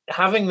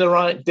having the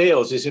right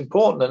deals is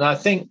important. And I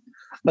think,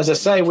 as I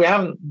say, we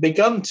haven't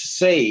begun to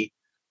see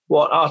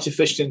what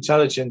artificial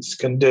intelligence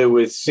can do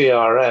with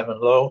CRM and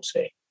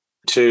loyalty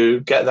to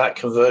get that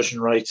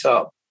conversion rate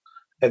up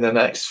in the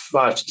next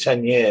 5 to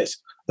 10 years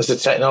as the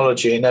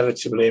technology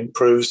inevitably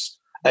improves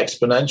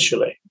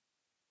exponentially.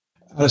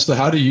 Alistair,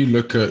 how do you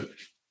look at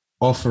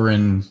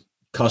offering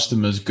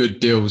customers good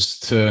deals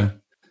to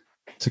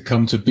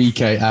come to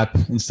BK app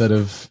instead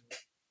of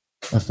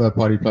a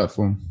third-party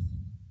platform?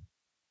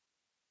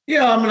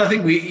 Yeah, I mean, I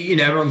think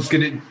everyone's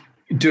going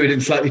to do it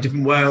in slightly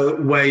different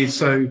ways.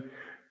 So,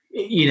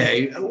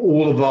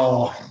 all of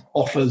our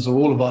offers or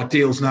all of our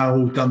deals now are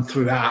all done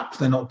through app.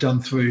 They're not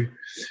done through.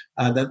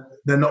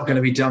 They're not going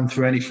to be done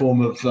through any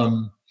form of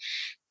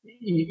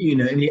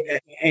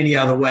any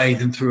other way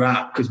than through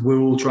app, because we're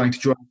all trying to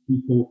drive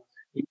people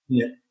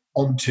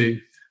onto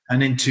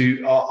and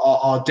into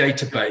our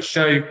database.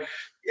 So,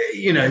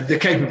 the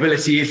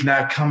capability is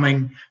now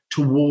coming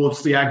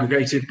towards the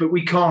aggregators, but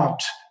we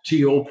can't, to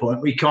your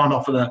point, we can't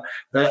offer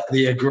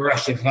the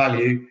aggressive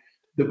value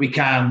that we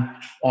can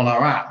on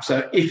our app.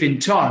 So if in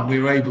time we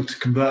were able to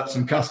convert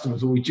some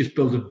customers, or we just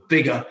build a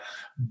bigger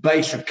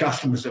base of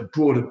customers, a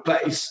broader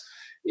base,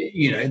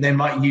 they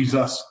might use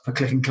us for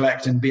click and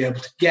collect and be able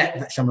to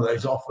get some of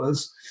those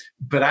offers.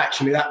 But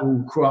actually that will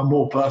require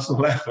more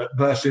personal effort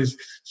versus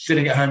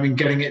sitting at home and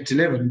getting it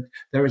delivered.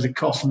 There is a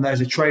cost and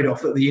there's a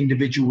trade-off that the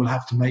individual will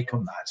have to make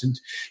on that. And,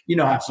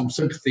 I have some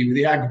sympathy with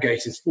the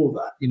aggregators for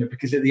that,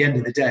 because at the end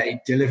of the day,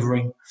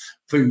 delivering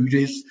food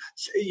is,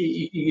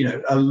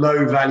 a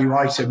low value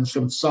item,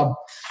 some sub,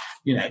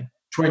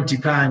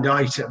 £20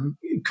 item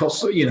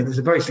costs, there's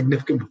a very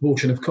significant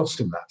proportion of cost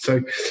in that.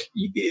 So,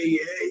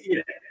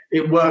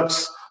 it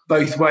works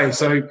both ways.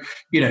 So,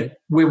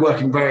 we're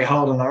working very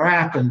hard on our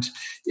app, and,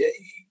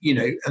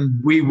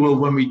 and we will,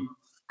 when we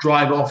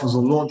drive offers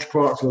or launch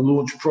products, we'll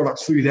launch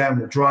products through them,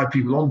 we'll drive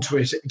people onto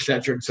it, et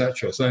cetera, et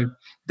cetera. So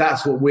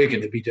that's what we're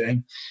going to be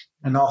doing.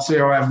 And our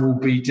CRM will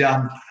be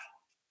done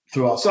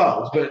through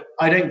ourselves. But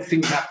I don't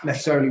think that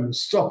necessarily will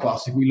stop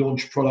us if we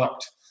launch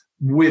product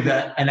with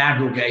an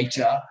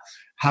aggregator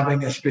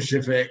having a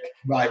specific,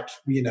 are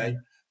we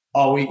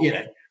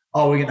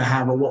going to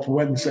have a what for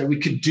Wednesday? We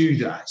could do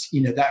that.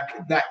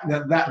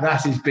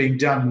 That is being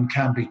done and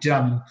can be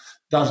done,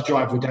 does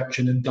drive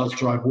redemption and does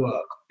drive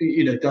work.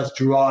 Does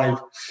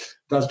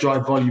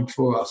drive volume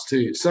for us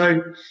too.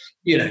 So,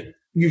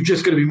 you've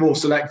just got to be more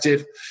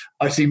selective.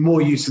 I see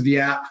more use of the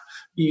app.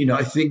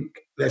 I think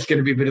there's going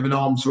to be a bit of an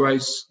arms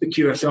race. The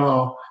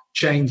QSR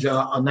chains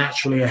are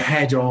naturally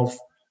ahead of,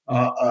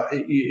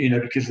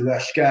 because of their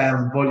scale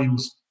and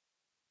volumes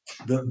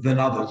than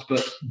others,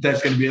 but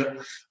there's going to be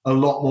a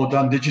lot more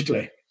done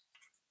digitally.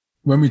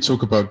 When we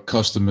talk about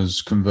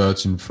customers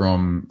converting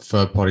from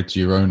third party to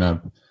your own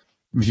app,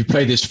 if you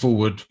play this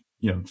forward,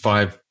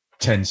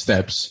 5-10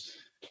 steps,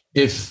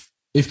 if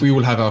we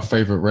all have our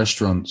favorite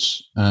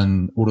restaurants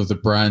and all of the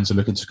brands are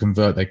looking to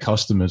convert their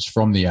customers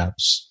from the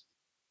apps,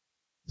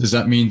 does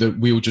that mean that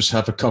we will just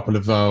have a couple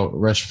of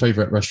our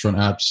favorite restaurant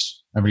apps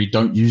and really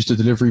don't use the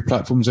delivery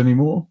platforms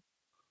anymore?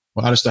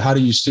 Well, Alistair, how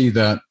do you see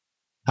that?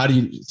 How do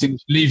you think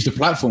it leaves the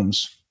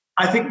platforms?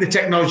 I think the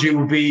technology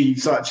will be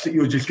such that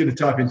you're just going to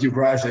type into your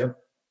browser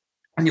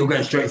and you'll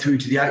go straight through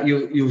to the app.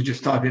 You'll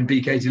just type in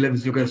BK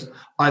Delivers. You'll go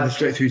either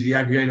straight through to the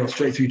aggregator or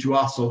straight through to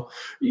us, or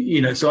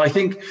So I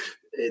think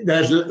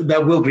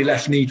there will be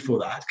less need for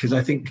that, because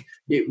I think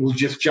it will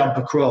just jump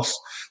across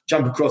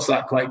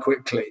that quite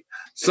quickly.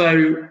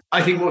 So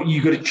I think what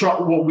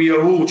we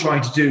are all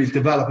trying to do is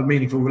develop a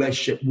meaningful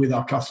relationship with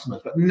our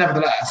customers. But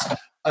nevertheless,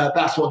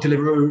 that's what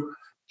Deliveroo,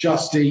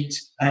 Just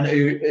Eat, and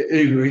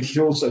Uber Eats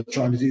are also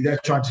trying to do. They're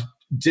trying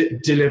to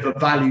deliver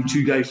value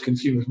to those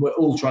consumers. We're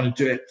all trying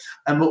to do it,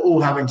 and we're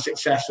all having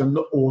success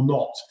or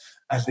not,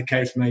 as the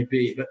case may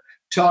be. But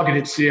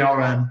targeted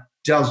CRM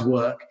does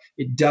work.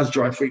 It does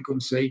drive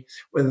frequency,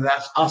 whether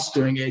that's us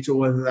doing it or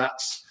whether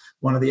that's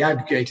one of the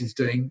aggregators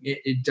doing it.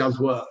 It does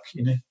work,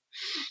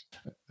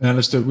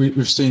 Alistair,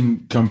 we've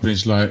seen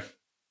companies like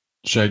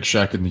Shake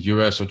Shack in the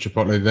US or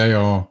Chipotle. They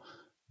are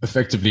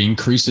effectively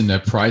increasing their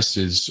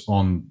prices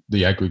on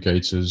the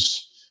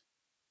aggregators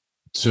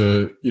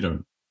to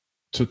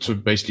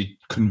basically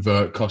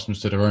convert customers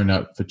to their own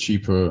app for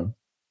cheaper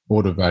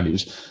order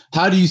values.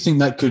 How do you think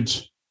that could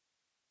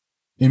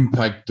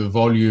impact the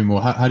volume,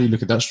 or how do you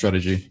look at that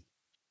strategy?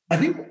 I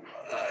think,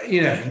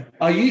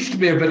 I used to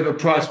be a bit of a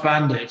price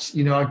bandit.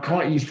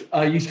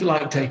 I used to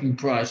like taking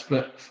price,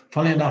 but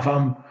funny enough,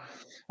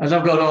 as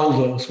I've got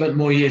older, spent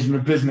more years in the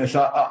business,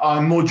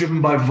 I'm more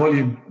driven by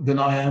volume than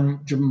I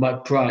am driven by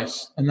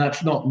price. And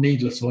that's not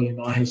needless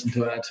volume, I hasten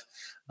to add.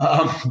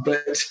 I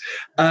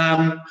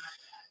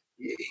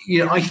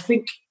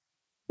think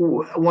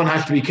one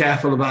has to be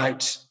careful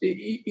about,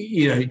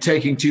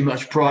 taking too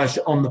much price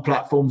on the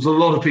platforms. A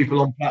lot of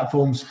people on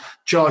platforms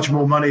charge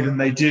more money than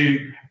they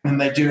do in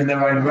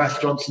their own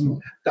restaurants.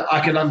 And I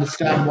can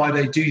understand why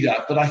they do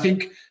that. But I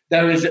think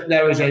there is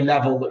a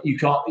level that you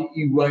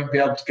won't be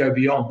able to go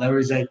beyond.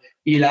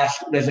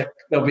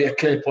 There'll be a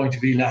clear point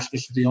of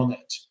elasticity on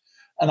it.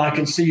 And I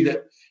can see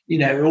that,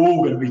 we're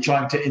all going to be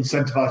trying to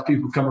incentivize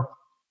people to come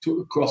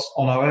across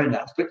on our own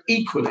apps. But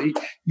equally,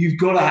 you've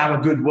got to have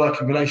a good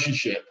working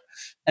relationship.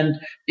 And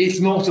it's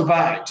not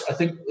about, I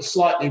think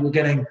slightly we're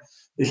getting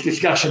this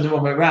discussion the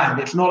wrong way around.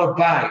 It's not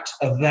about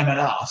them and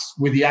us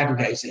with the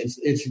aggregators.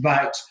 It's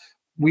about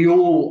we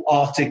all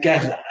are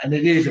together, and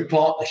it is a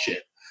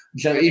partnership.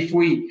 So if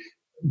we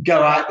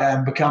go out there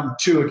and become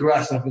too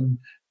aggressive and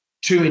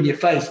too in your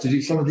face to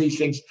do some of these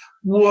things,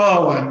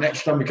 and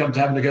next time we come to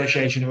have a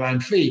negotiation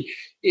around fee,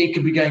 it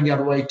could be going the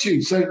other way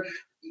too. So,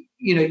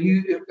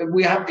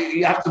 you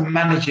have to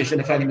manage this in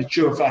a fairly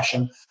mature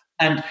fashion,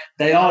 and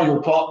they are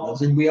your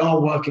partners, and we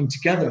are working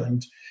together.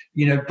 And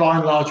by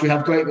and large, we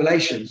have great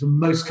relations, and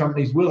most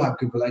companies will have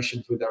good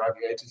relations with their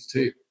aggregators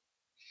too.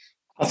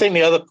 I think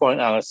the other point,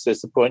 Alice, is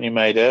the point you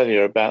made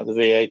earlier about the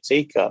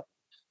VAT cut.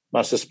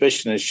 My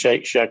suspicion is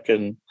Shake Shack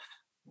and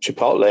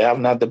Chipotle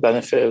haven't had the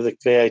benefit of the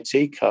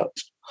VAT cut,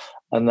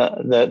 and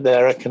that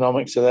their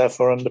economics are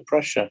therefore under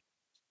pressure.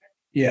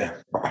 Yeah.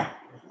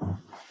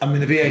 I mean,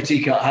 the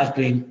VAT cut has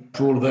been,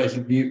 for all of those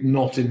of you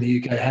not in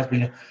the UK, has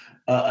been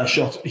a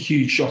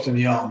huge shot in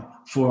the arm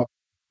for us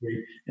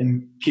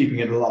in keeping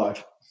it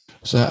alive.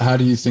 So how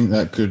do you think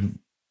that could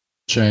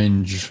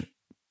change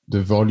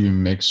the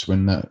volume mix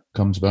when that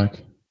comes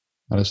back?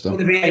 Alistair?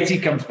 When the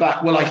VAT comes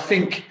back, well, I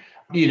think,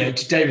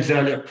 to David's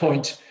earlier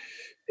point,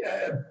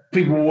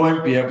 people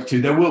won't be able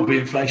to. There will be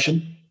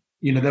inflation.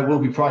 There will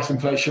be price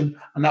inflation,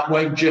 and that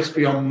won't just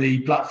be on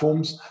the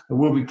platforms. There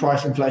will be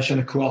price inflation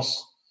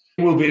across.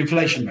 It will be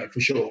inflation rate for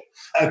sure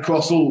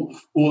across all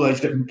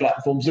those different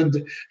platforms. And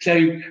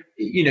so,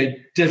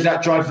 does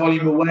that drive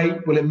volume away?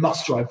 Well, it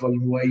must drive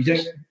volume away. You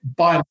don't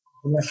buy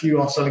unless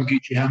you are selling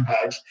Gucci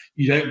handbags.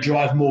 You don't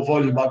drive more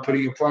volume by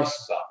putting your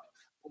prices up.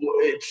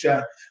 It's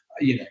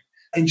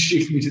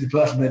introduce me to the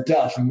person that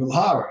does, and we'll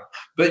hire him.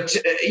 But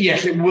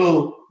yes, it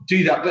will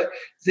do that. But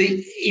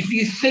if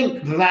you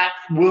think that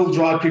will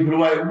drive people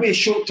away, it will be a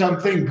short-term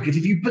thing, because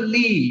if you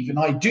believe, and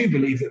I do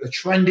believe, that the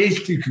trend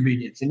is to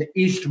convenience and it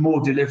is to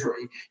more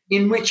delivery,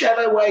 in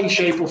whichever way,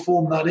 shape or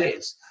form that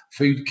is,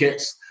 food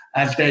kits,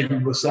 as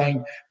David was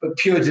saying, but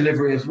pure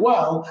delivery as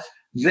well,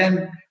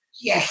 then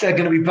yes, there are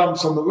going to be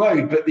bumps on the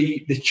road, but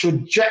the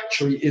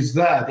trajectory is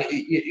there.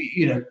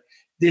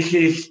 This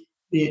is,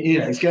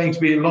 it's going to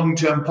be a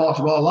long-term part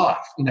of our life,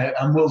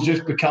 and we'll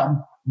just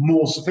become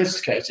more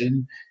sophisticated.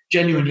 And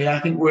genuinely, I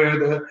think we're at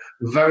the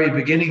very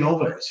beginning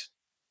of it.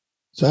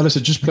 So,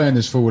 Alistair, just playing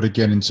this forward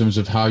again in terms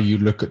of how you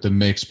look at the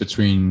mix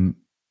between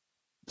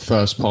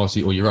first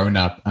party or your own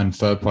app and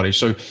third party.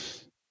 So,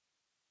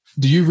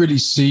 do you really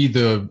see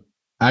the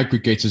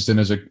aggregators then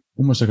as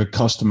almost like a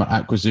customer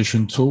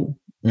acquisition tool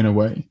in a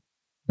way,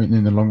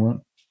 in the long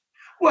run?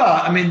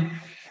 Well, I mean,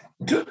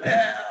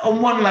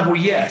 on one level,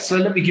 yes. So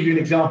let me give you an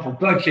example.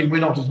 Burger King,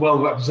 we're not as well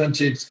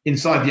represented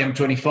inside the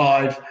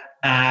M25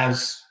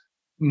 as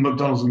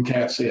McDonald's and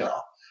KFC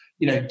are.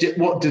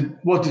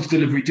 What does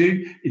delivery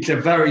do? It's a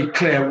very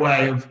clear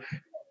way of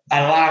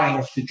allowing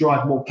us to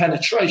drive more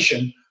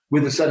penetration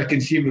with a set of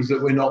consumers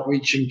that we're not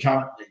reaching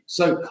currently.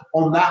 So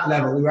on that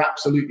level, you're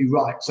absolutely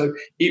right. So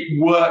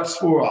it works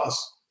for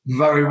us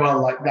very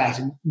well like that,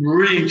 and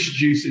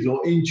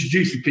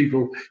introduces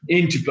people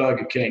into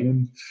Burger King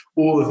and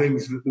all the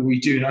things that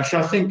we do. And so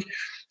I think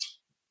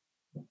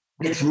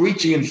it's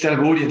reaching a set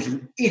of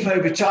audiences. If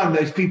over time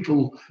those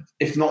people,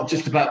 it's not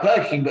just about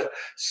Burger King, but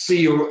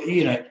see or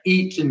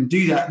eat and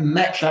do that, and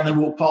next time they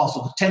walk past,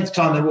 or the 10th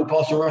time they walk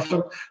past a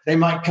restaurant, they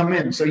might come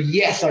in. So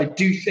yes, I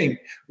do think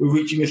we're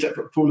reaching a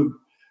separate pool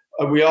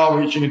of, we are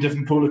reaching a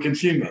different pool of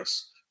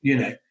consumers.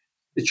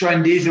 The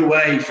trend is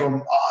away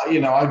from,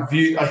 I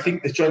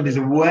think the trend is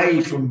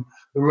away from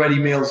the ready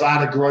meals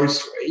at a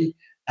grocery,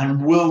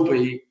 and will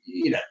be,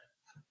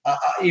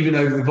 even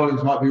though the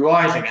volumes might be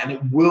rising, and it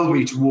will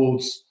be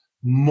towards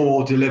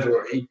more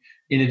delivery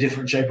in a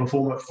different shape or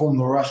form from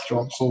the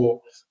restaurants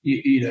or,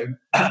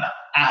 at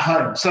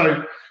home.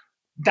 So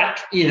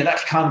that,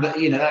 that's kind of,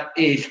 that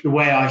is the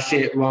way I see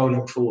it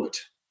rolling forward.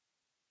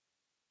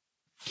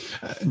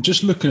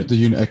 Just looking at the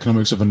unit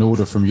economics of an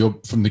order from the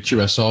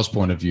QSR's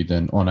point of view,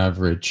 then on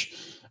average,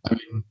 I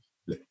mean,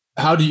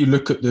 how do you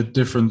look at the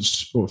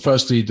difference? Well,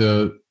 firstly,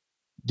 the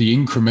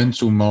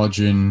incremental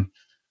margin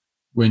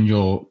when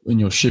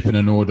you're shipping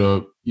an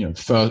order,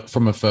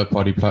 from a third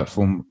party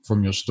platform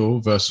from your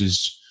store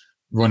versus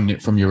running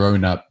it from your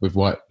own app with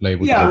white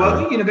label. Yeah,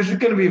 delivery. Well, there's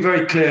going to be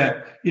very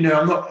clear.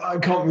 I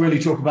won't really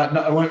talk about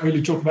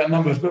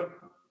numbers, but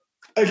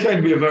it's going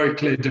to be a very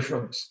clear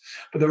difference.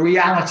 But the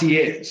reality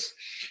is,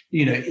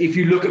 if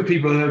you look at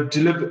people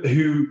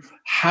who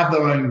have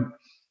their own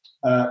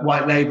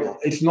white label,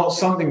 it's not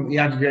something that the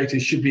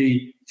aggregators should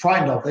be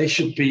frightened of. They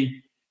should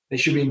be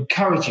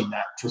encouraging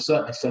that to a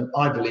certain extent,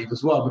 I believe,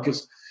 as well.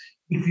 Because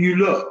if you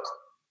look,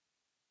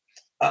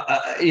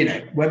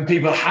 when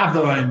people have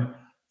their own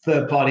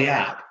third-party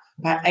app,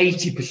 about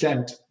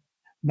 80%,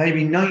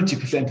 maybe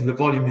 90% of the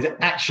volume is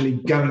actually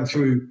going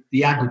through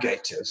the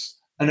aggregators,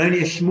 and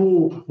only a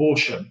small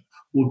portion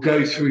will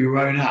go through your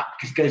own app,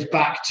 because it goes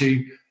back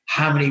to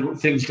how many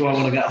things do I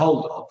want to get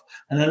hold of.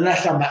 And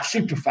unless I'm that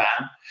super fan,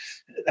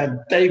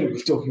 David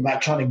was talking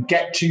about trying to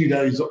get to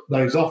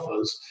those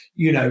offers,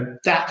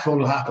 that's what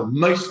will happen.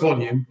 Most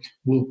volume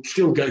will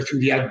still go through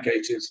the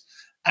aggregators.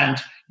 And,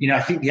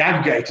 I think the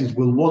aggregators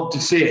will want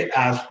to see it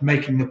as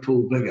making the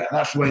pool bigger.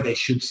 that's the way they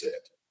should see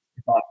it.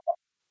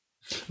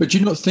 But do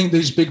you not think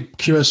these big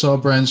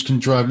QSR brands can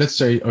drive, let's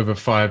say over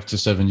 5 to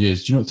 7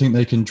 years, do you not think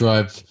they can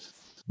drive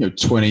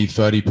 20,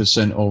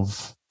 30%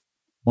 of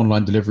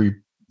online delivery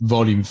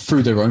volume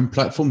through their own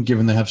platform,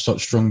 given they have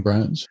such strong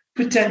brands?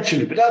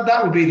 Potentially, but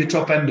that would be the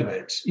top end of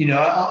it.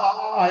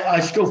 I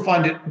still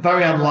find it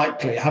very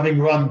unlikely, having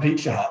run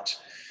Pizza Hut,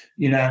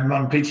 and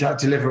run Pizza Hut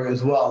delivery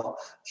as well.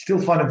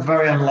 Still find it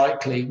very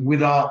unlikely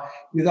with our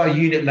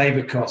unit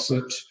labour costs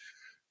that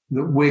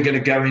we're going to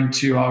go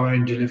into our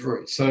own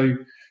delivery. So,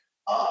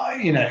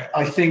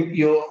 I think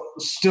you're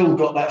still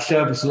got that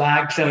service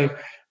lag. So,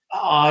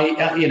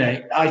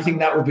 I think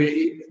that will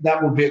be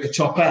at the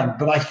top end.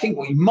 But I think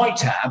what you might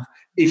have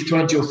is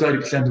 20 or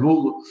 30% of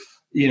all.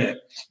 You're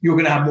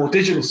going to have more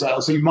digital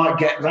sales, so you might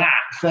get that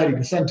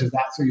 30% of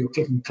that through your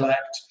click and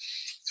collect,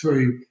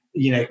 through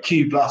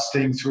queue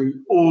busting, through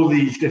all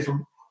these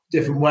different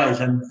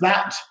ways, and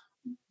that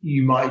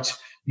you might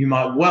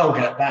well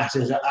get that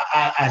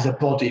as a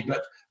body,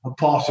 but a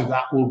part of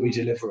that will be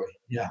delivery.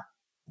 Yeah.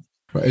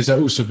 But is that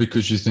also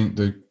because you think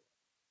the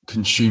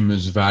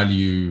consumers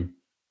value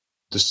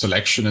the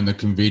selection and the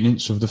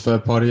convenience of the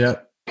third-party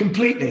app?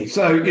 Completely.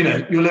 So,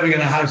 you're living in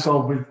a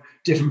household with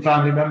different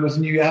family members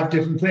and you have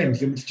different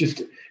things, and it's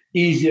just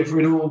easier for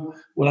it all.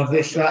 We'll have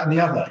this, that, and the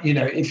other.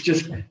 It's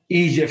just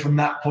easier from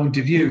that point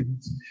of view.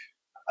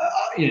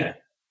 We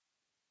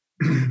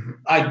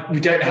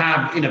don't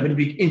have, it'd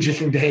be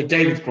interesting to hear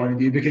David's point of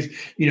view because,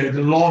 the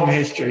long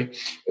history,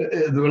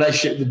 the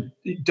relationship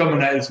that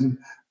Domino's and,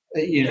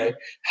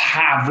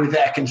 have with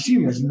their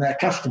consumers and their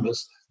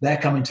customers, they're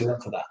coming to them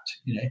for that,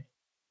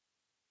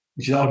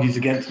 which argues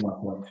against my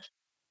point.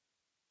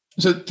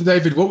 So,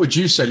 David, what would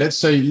you say? Let's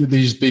say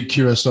these big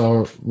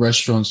QSR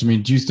restaurants,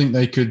 do you think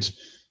they could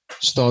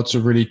start to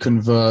really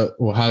convert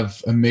or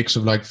have a mix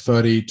of like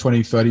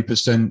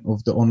 30%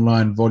 of the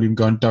online volume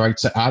going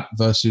direct to app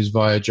versus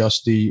via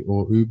Just Eat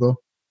or Uber?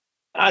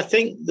 I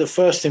think the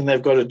first thing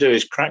they've got to do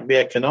is crack the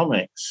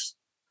economics.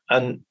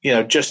 And,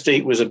 Just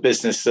Eat was a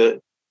business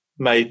that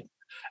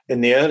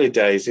in the early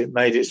days, it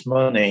made its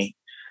money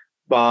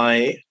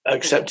by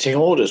accepting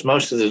orders.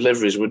 Most of the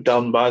deliveries were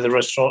done by the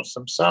restaurants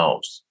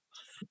themselves.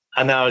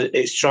 And now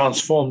it's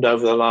transformed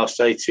over the last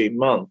 18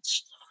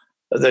 months.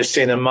 They've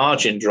seen a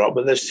margin drop,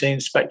 but they've seen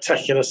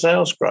spectacular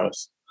sales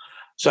growth.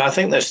 So I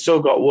think they've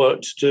still got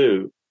work to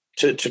do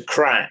to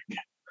crack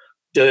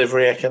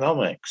delivery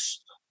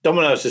economics.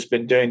 Domino's has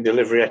been doing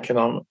delivery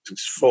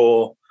economics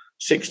for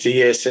 60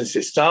 years since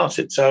it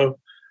started. So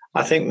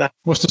I think that...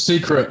 What's the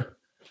secret?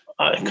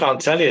 I can't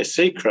tell you a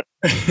secret.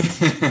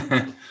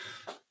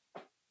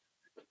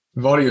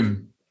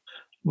 Volume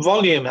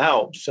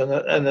helps, and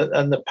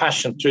the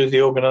passion through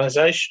the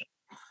organisation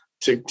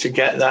to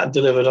get that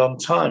delivered on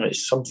time.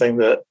 It's something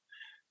that,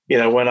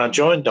 when I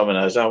joined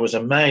Domino's, I was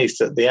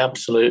amazed at the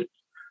absolute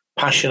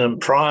passion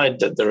and pride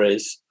that there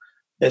is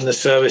in the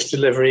service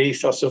delivery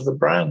ethos of the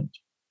brand.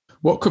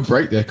 What could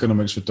break the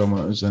economics for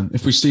Domino's then?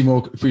 If we see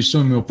more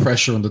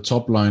pressure on the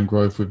top line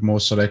growth with more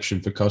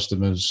selection for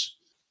customers,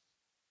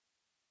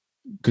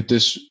 could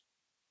this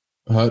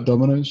hurt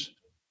Domino's?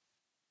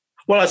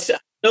 Well, I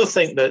still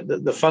think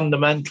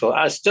that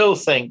I still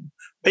think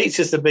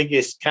pizza is the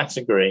biggest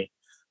category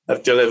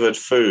of delivered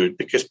food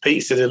because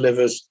pizza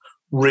delivers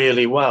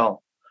really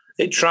well.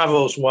 It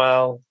travels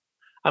well.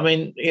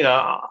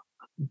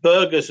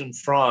 Burgers and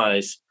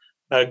fries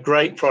are a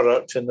great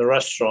product in the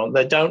restaurant.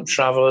 They don't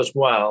travel as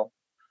well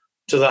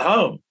to the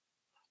home,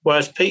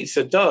 whereas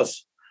pizza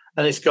does.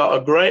 And it's got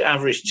a great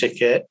average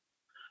ticket.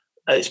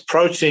 It's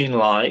protein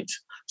light.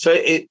 So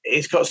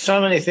it's got so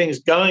many things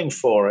going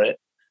for it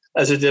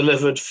as a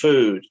delivered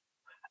food.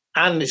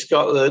 And it's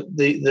got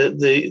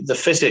the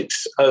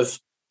physics of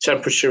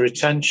temperature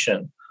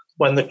retention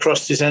when the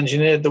crust is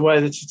engineered the way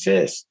that it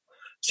is.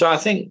 So I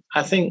think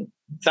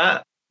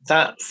that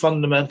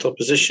fundamental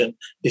position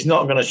is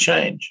not going to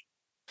change.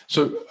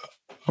 So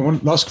I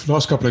want last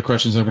couple of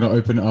questions. I'm going to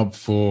open it up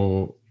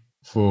for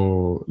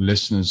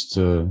listeners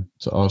to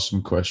ask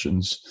some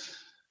questions.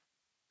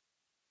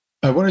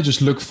 I want to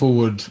just look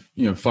forward,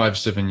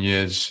 5-7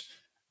 years.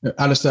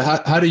 Alistair,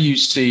 how do you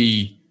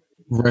see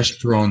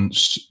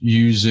restaurants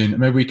using,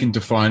 maybe we can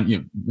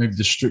define, maybe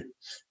the strict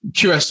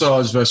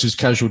QSRs versus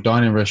casual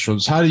dining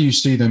restaurants. How do you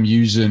see them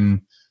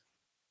using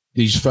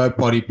these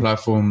third-party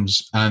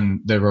platforms and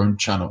their own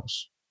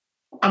channels?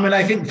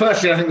 I think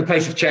the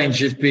pace of change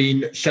has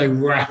been so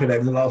rapid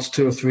over the last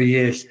 2 or 3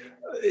 years.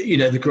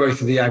 The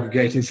growth of the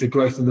aggregators, the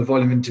growth of the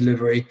volume in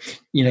delivery,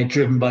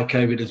 driven by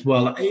COVID as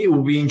well. It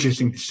will be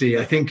interesting to see.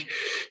 I think,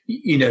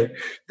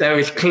 there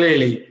is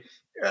clearly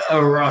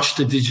a rush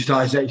to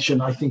digitization.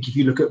 I think if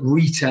you look at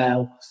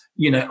retail,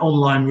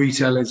 online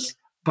retail is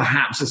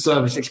perhaps the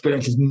service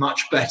experience is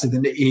much better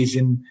than it is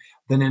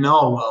than in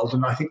our world.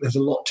 And I think there's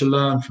a lot to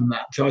learn from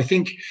that. So I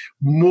think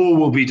more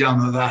will be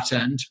done at that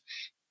end.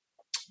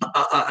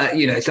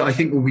 So I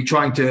think we'll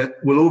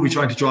all be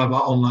trying to drive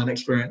our online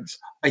experience.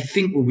 I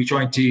think we'll be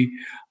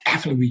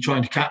definitely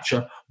trying to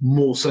capture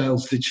more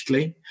sales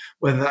digitally,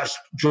 whether that's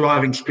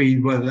driving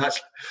speed, whether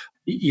that's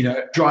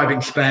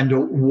driving spend,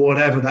 or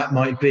whatever that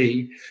might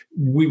be.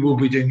 We will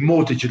be doing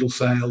more digital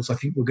sales. I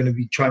think we're going to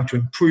be trying to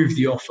improve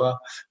the offer,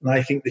 and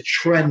I think the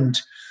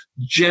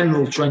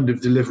general trend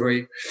of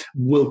delivery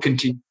will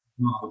continue.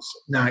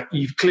 Now,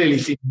 you've clearly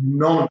seen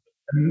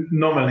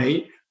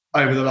nominally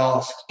over the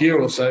last year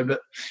or so,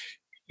 but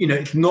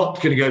it's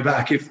not going to go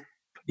back. If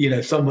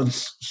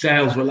someone's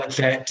sales were, let's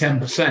say, at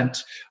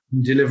 10%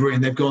 in delivery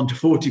and they've gone to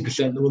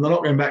 40%, well, they're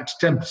not going back to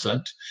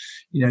 10%.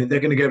 They're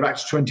going to go back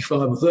to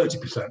 25 or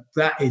 30%.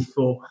 That is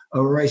for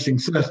a racing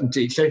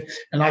certainty. So,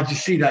 and I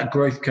just see that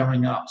growth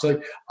coming up.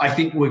 So I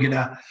think we're going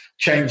to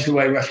change the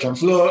way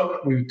restaurants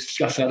look. We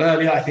discussed that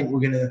earlier. I think we're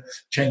going to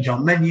change our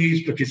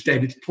menus, because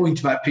David's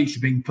point about pizza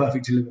being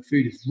perfect delivered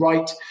food is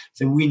right.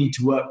 So we need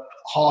to work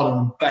harder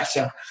and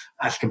better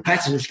as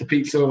competitors to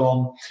pizza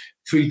on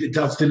food that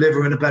does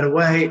deliver in a better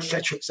way, et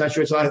cetera, et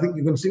cetera. So I think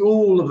you're going to see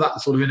all of that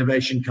sort of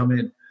innovation come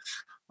in.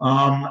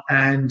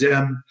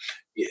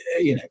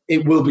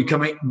 It will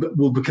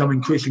become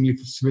increasingly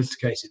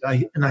sophisticated.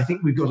 And I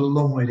think we've got a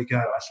long way to go.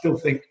 I still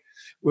think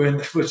we're in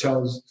the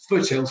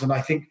foothills, and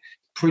I think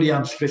pretty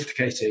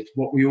unsophisticated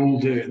what we all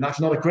do. And that's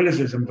not a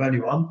criticism of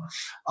anyone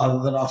other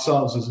than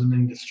ourselves as an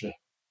industry.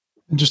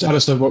 And just,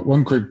 Alistair,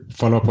 one quick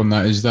follow-up on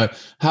that is that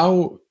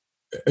how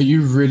are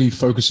you really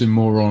focusing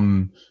more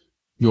on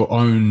your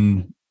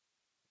own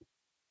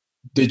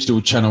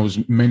digital channels,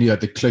 mainly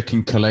at the click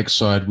and collect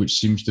side, which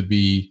seems to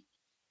be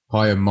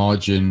higher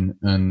margin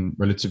and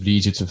relatively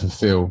easy to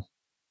fulfill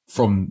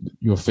from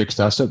your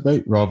fixed asset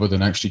base, rather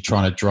than actually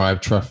trying to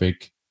drive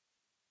traffic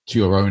to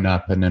your own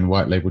app and then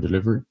white label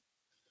delivery?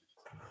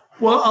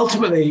 Well,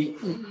 ultimately,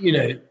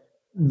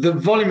 the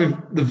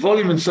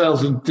volume in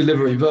sales and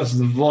delivery versus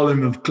the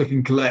volume of click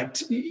and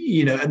collect,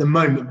 at the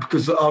moment,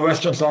 because our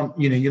restaurants aren't,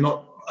 you're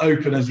not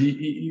open as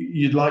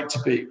you'd like to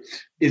be,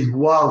 is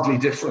wildly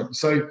different.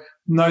 So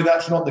no,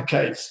 that's not the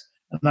case.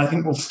 And I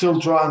think we'll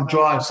still try and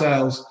drive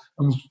sales,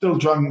 and we'll still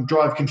try and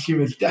drive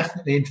consumers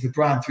definitely into the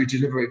brand through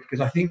delivery,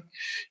 because I think,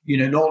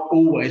 not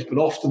always, but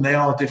often they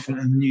are different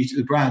and new to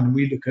the brand. And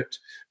we look at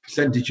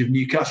percentage of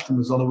new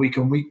customers on a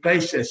week-on-week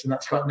basis, and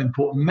that's quite an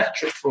important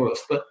metric for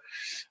us. But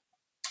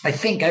I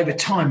think over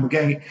time we're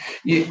going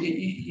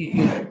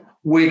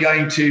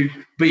to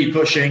be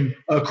pushing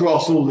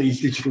across all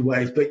these digital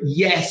ways. But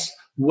yes,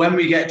 when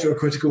we get to a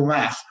critical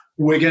mass,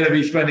 we're going to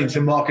be spending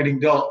some more marketing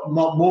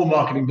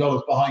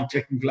dollars behind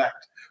click and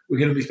collect. We're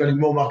going to be spending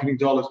more marketing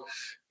dollars,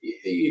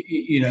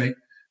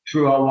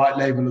 through our white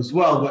label as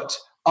well. But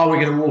are we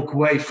going to walk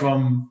away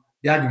from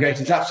the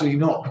aggregators? Absolutely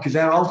not, because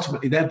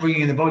they're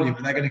bringing in the volume,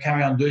 and they're going to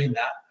carry on doing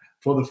that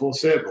for the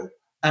foreseeable.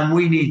 And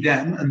we need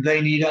them, and they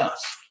need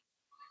us.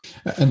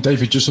 And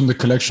David, just on the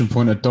collection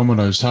point at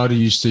Domino's, how do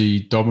you see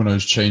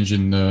Domino's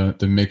changing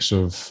the mix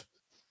of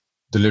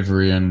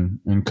delivery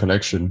and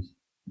collection?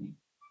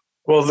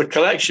 Well, the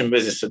collection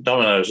business at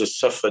Domino's has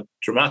suffered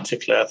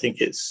dramatically. I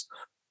think it's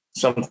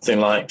something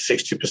like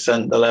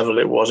 60% the level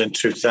it was in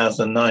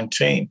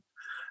 2019.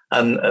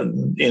 And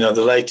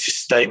the latest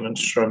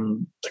statements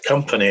from the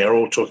company are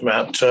all talking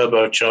about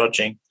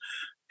turbocharging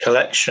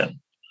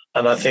collection.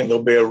 And I think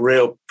there'll be a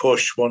real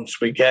push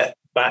once we get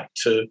back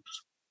to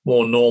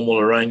more normal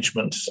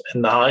arrangements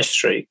in the high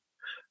street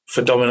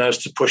for Domino's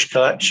to push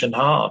collection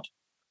hard.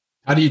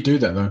 How do you do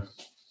that, though?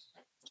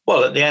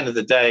 Well, at the end of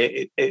the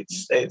day,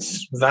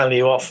 it's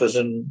value offers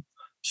and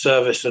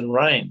service and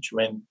range. I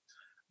mean,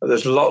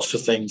 there's lots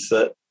of things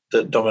that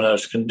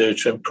Domino's can do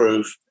to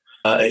improve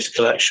its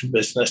collection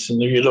business.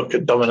 And if you look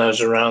at Domino's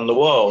around the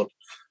world,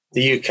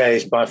 the UK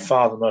is by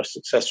far the most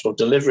successful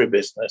delivery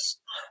business,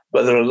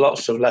 but there are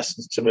lots of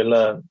lessons to be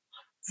learned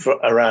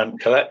around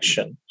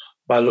collection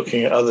by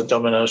looking at other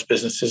Domino's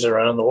businesses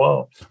around the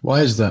world.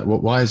 Why is that?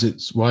 Why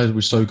are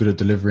we so good at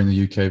delivery in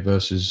the UK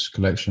versus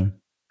collection?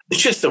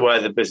 It's just the way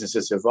the business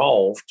has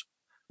evolved.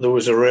 There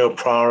was a real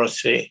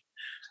priority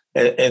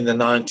in the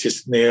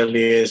 90s and the early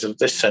years of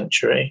this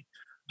century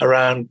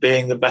around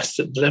being the best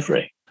at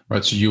delivery.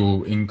 Right, so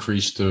you'll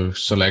increase the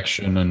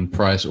selection and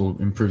price, or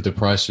improve the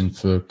pricing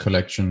for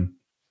collection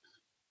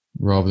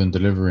rather than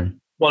delivery.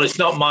 Well, it's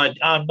not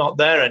I'm not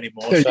there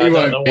anymore. Yeah, so you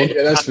won't be,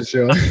 that's for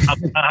sure.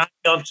 I'm hanging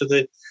on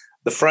to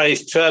the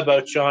phrase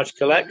turbocharged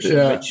collection,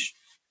 which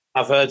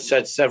I've heard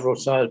said several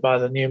times by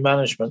the new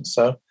management.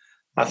 So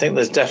I think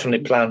there's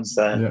definitely plans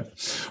there. Yeah.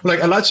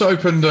 Well, I'd like to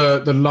open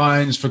the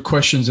lines for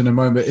questions in a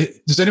moment.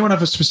 Does anyone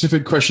have a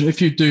specific question?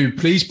 If you do,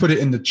 please put it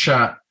in the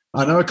chat.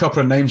 I know a couple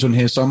of names on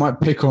here, so I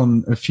might pick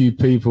on a few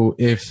people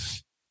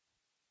if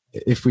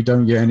we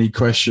don't get any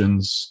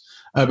questions.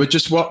 But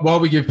just while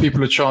we give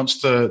people a chance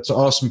to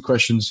ask some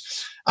questions,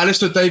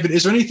 Alistair, David,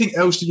 is there anything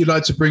else that you'd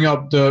like to bring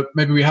up that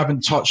maybe we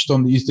haven't touched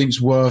on that you think is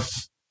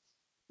worth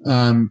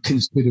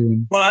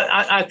considering? Well,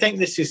 I think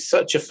this is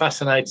such a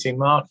fascinating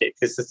market,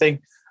 because the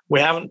thing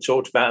we haven't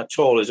talked about at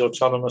all is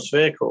autonomous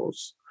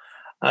vehicles.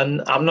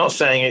 And I'm not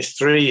saying it's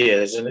 3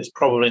 years, and it's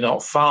probably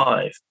not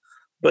 5,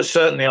 but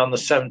certainly on the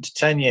 7 to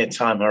 10 year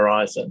time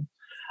horizon,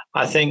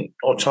 I think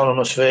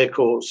autonomous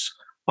vehicles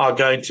are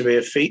going to be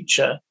a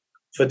feature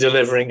for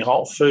delivering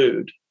hot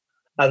food.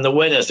 And the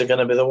winners are going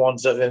to be the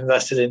ones that have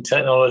invested in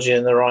technology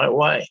in the right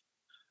way.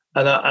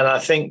 And I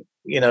think,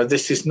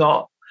 this is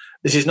not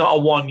a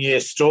 1 year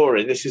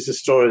story. This is a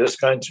story that's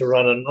going to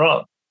run and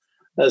run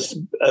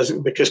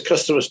because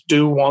customers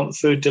do want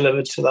food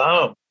delivered to the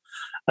home.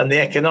 And the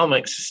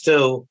economics are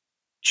still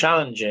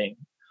challenging.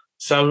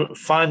 So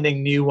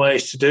finding new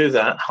ways to do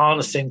that,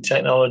 harnessing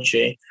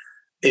technology,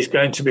 is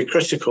going to be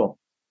critical.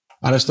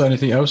 Alistair,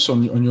 anything else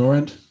on your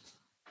end?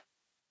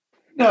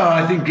 No,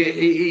 I think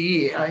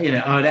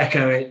I'd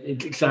echo it.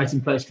 It's an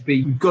exciting place to be.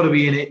 You've got to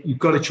be in it. You've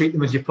got to treat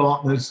them as your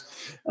partners,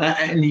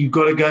 and you've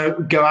got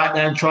to go out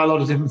there and try a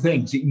lot of different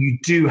things. You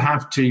do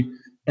have to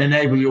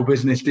enable your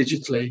business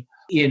digitally,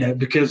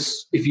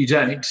 because if you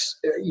don't,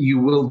 you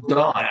will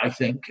die, I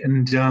think.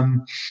 And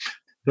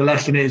the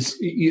lesson is,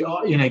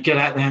 get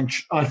out there and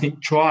I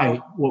think try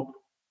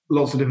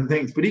lots of different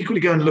things, but equally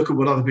go and look at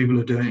what other people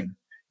are doing.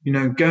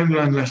 Go and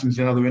learn lessons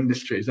in other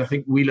industries. I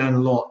think we learn a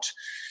lot.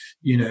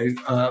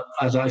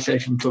 As I say,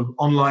 from sort of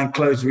online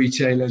clothes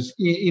retailers,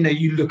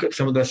 you look at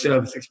some of their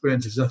service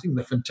experiences. I think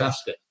they're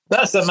fantastic.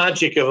 That's the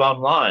magic of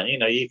online.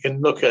 You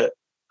can look at.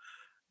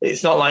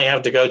 It's not like you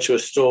have to go to a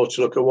store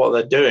to look at what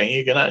they're doing.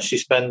 You can actually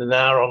spend an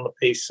hour on the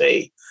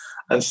PC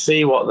and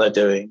see what they're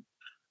doing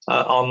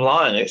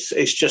online.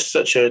 It's just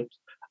such and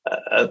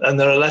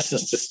there are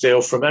lessons to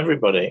steal from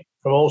everybody,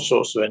 from all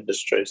sorts of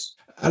industries.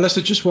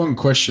 Alistair, just one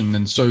question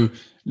then. So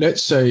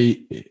let's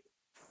say,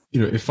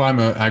 if I'm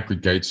an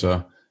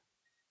aggregator,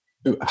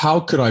 how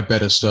could I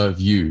better serve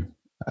you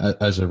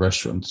as a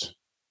restaurant?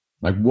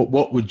 Like,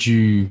 what would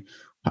you?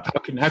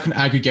 How can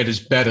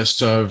aggregators better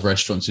serve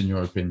restaurants in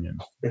your opinion?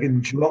 They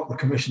can drop the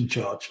commission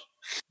charge.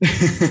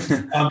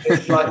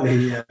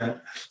 Slightly.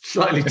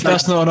 If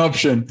that's not an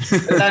option,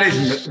 that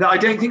isn't. I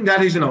don't think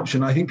that is an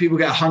option. I think people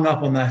get hung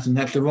up on that, and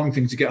that's the wrong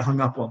thing to get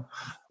hung up on.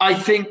 I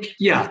think,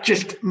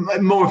 just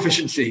more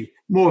efficiency,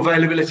 more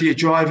availability of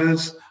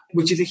drivers,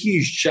 which is a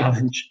huge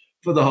challenge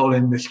for the whole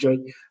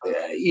industry.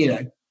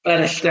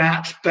 Better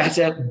stats,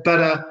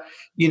 better.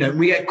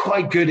 We get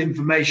quite good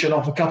information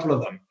off a couple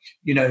of them.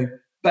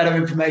 Better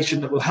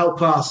information that will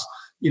help us,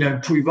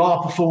 improve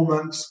our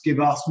performance, give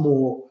us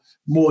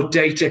more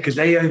data because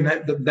they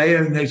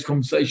own those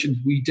conversations.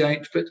 We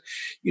don't. But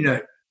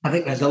I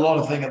think there's a lot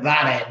of thing at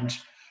that end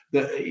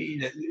that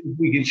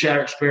we can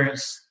share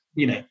experience.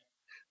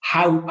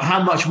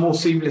 How much more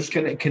seamless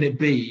can it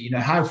be?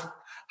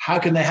 How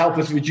can they help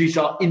us reduce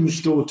our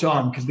in-store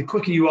time? Because the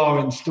quicker you are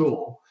in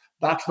store,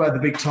 that's where the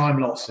big time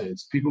loss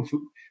is. People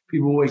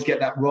always get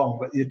that wrong,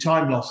 but the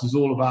time loss is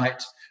all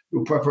about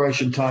your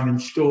preparation time in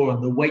store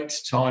and the wait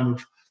time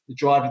of the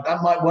driver.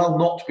 That might well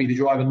not be the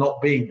driver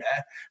not being there.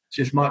 It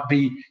just might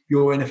be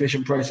your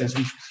inefficient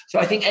processes. So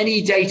I think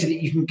any data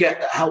that you can get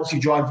that helps you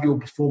drive your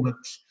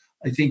performance,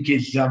 I think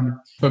is...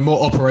 but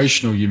more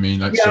operational, you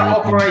mean?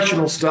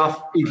 Operational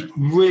stuff is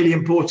really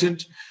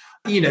important.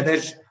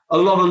 There's a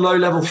lot of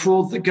low-level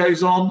fraud that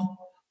goes on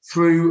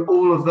through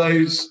all of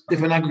those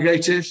different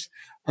aggregators,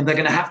 and they're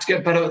going to have to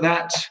get better at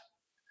that.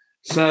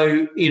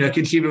 So,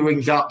 consumer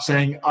rings up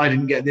saying, I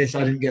didn't get this,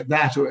 I didn't get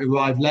that, or it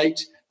arrived late.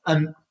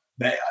 And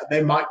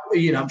they might,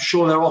 I'm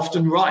sure they're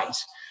often right.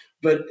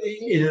 But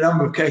in a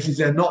number of cases,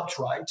 they're not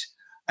right.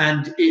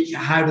 And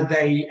how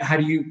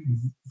do you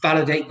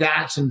validate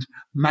that and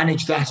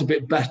manage that a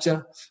bit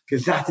better?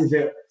 Because that is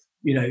a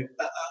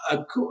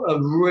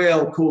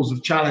real cause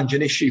of challenge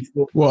and issue.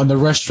 And the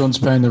restaurant's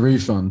paying the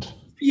refund?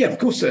 Yeah, of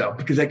course they are,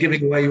 because they're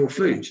giving away your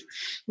food,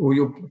 or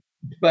you're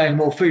buying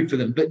more food for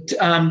them. But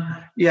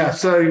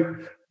so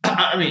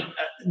I mean,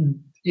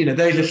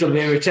 those are sort of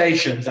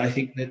irritations, I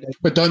think.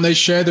 But don't they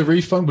share the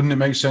refund? Wouldn't it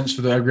make sense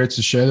for the aggregator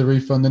to share the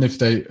refund then if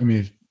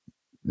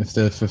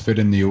they're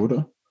fulfilling the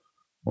order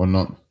or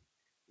not?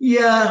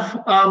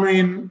 Yeah, I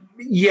mean,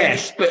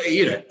 yes, but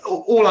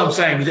all I'm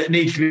saying is it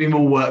needs to be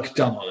more work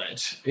done on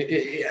it.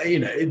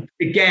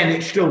 Again,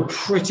 it's still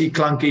pretty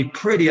clunky,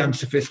 pretty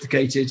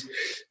unsophisticated,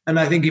 and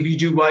I think if you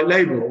do white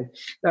label,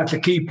 that's a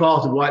key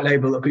part of white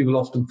label that people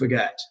often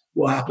forget.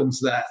 What happens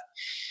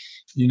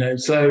there?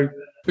 So.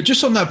 But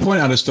just on that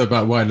point, Alistair,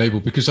 about white label,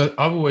 because I've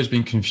always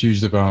been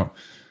confused about,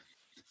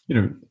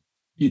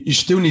 you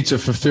still need to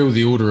fulfill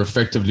the order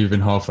effectively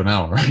within half an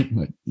hour, right?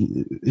 Like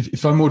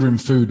if I'm ordering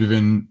food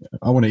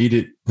I want to eat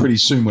it pretty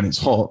soon when it's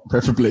hot,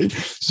 preferably.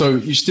 So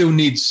you still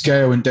need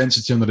scale and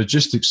density on the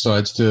logistics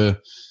sides to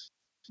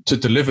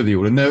deliver the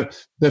order. Now,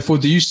 therefore,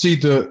 do you see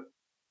that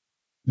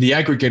the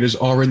aggregators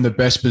are in the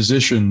best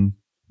position,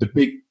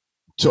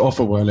 to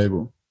offer white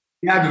label?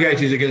 The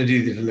aggregators are going to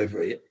do the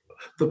delivery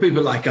for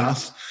people like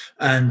us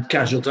and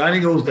casual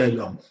dining all day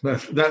long.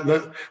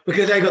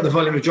 Because they've got the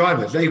volume of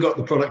drivers, they've got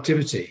the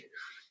productivity.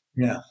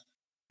 Yeah.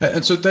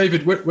 And so,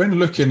 David, when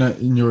looking at,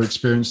 in your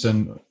experience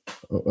then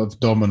of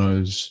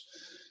Domino's,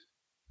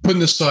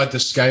 putting aside the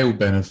scale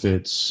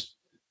benefits,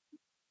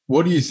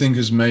 what do you think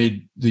has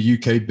made the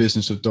UK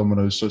business of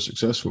Domino's so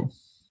successful?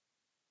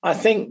 I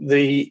think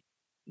the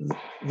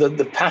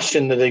the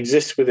passion that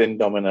exists within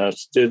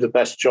Domino's to do the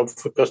best job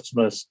for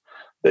customers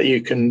that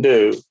you can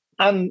do.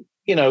 And,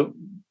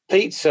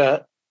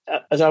 pizza,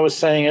 as I was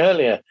saying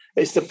earlier,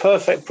 it's the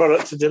perfect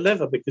product to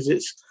deliver because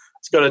it's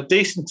got a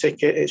decent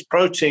ticket, it's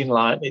protein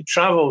light, it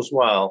travels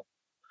well.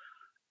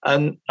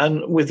 And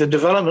with the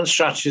development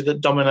strategy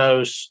that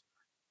Domino's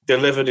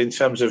delivered in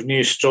terms of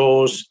new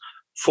stores,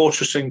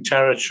 fortressing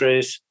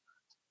territories,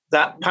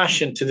 that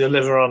passion to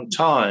deliver on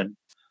time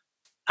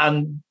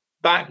and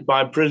backed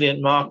by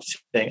brilliant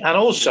marketing. And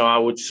also, I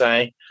would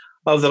say,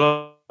 over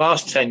the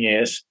last 10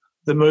 years,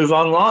 the move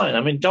online.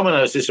 I mean,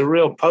 Domino's is a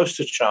real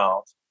poster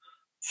child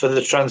for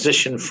the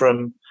transition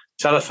from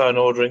telephone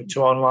ordering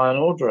to online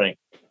ordering.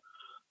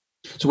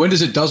 So when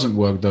does it doesn't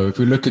work, though? If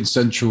we look at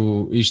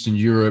Central Eastern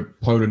Europe,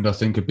 Poland, I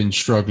think, have been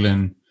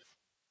struggling.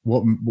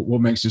 What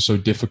makes it so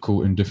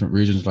difficult in different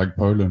regions like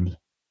Poland?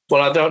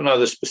 Well, I don't know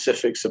the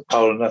specifics of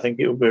Poland. I think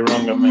it would be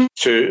wrong of me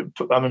to.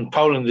 I mean,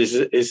 Poland is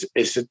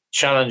a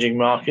challenging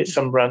market.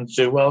 Some brands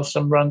do well,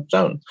 some brands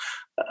don't.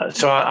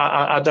 So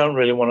I don't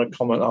really want to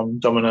comment on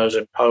Domino's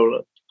in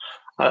Poland.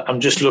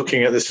 I'm just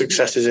looking at the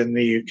successes in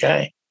the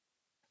UK.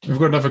 We've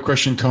got another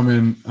question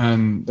coming,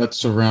 and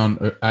that's around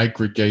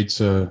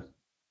aggregator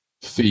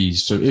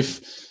fees. So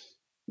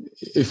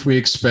if we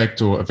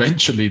expect, or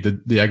eventually the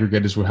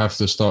aggregators will have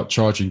to start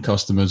charging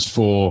customers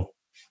for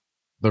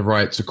the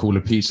right to call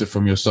a pizza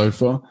from your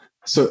sofa.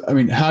 So, I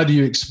mean, how do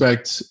you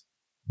expect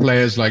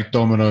players like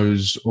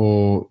Domino's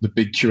or the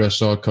big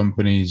QSR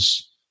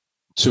companies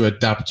to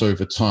adapt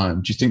over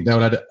time? Do you think they'll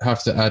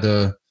have to add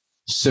a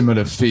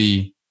similar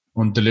fee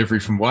on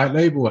delivery from white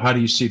label, or how do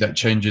you see that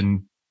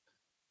changing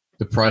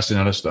the pricing,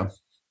 Alistair?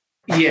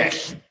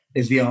 Yes,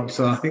 is the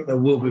answer. I think there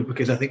will be,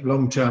 because I think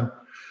long term,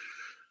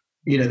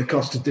 the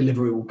cost of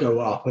delivery will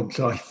go up. And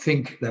so I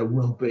think there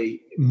will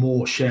be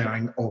more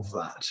sharing of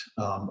that,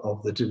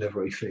 of the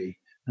delivery fee.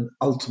 And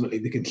ultimately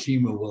the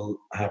consumer will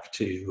have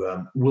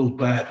to, will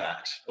bear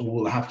that, or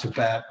will have to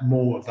bear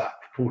more of that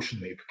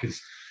proportionally,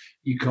 because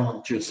you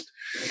can't just,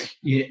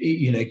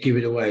 give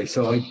it away.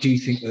 So I do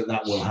think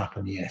that will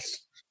happen, yes.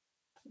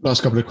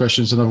 Last couple of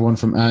questions, another one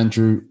from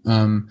Andrew.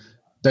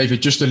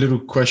 David, just a little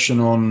question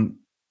on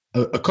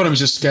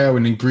economies of scale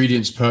and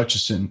ingredients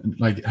purchasing.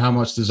 Like, how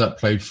much does that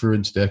play through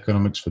into the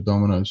economics for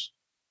Domino's?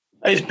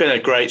 It's been a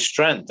great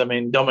strength. I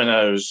mean,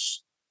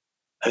 Domino's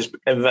has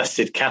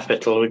invested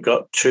capital. We've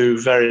got 2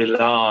 very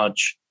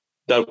large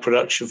dough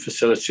production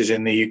facilities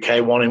in the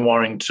UK, one in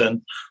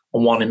Warrington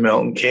and one in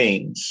Milton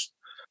Keynes.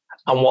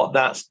 And what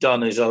that's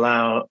done is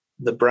allow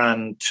the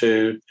brand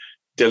to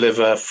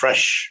deliver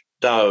fresh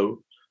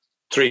dough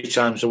 3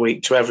 times a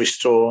week to every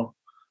store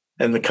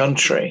in the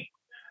country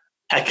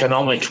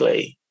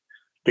economically,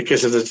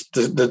 because of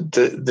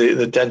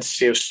the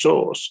density of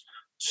stores.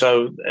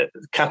 So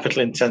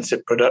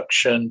capital-intensive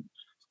production,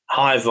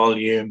 high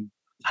volume,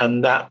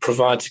 and that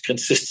provides a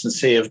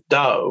consistency of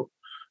dough,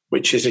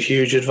 which is a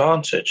huge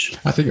advantage.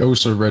 I think I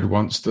also read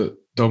once that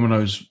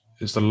Domino's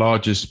is the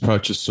largest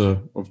purchaser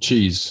of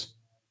cheese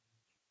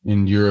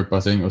in Europe, I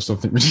think, or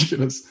something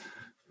ridiculous.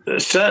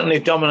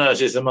 Certainly,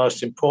 Domino's is the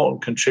most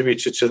important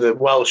contributor to the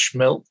Welsh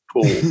milk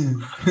pool.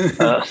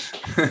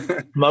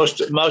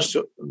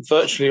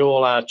 Virtually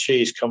all our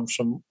cheese comes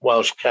from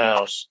Welsh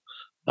cows,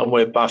 and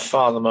we're by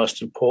far the most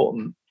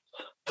important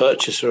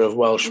purchaser of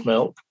Welsh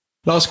milk.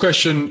 Last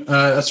question,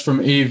 that's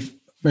from Eve.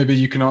 Maybe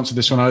you can answer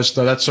this one,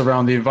 Alistair. That's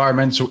around the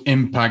environmental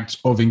impact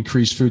of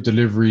increased food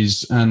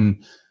deliveries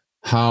and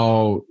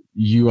how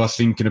you are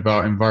thinking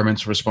about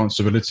environmental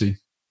responsibility.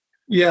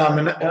 Yeah, I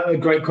mean, a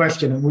great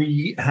question. And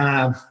we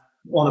have,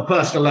 on a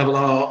personal level,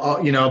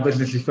 our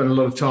business has spent a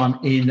lot of time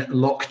in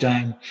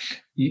lockdown,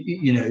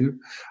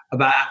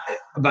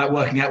 about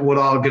working out what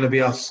are going to be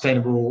our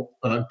sustainable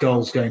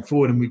goals going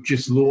forward. And we've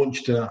just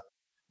launched a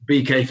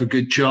BK for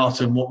Good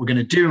charter and what we're going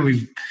to do.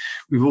 And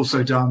we've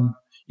also done,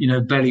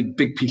 very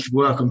big piece of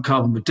work on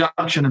carbon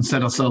reduction and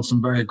set ourselves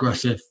some very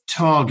aggressive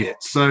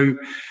targets. So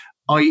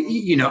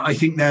I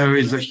think there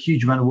is a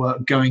huge amount of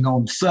work going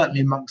on,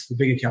 certainly amongst the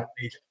bigger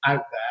companies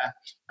out there,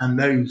 and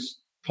those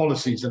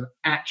policies and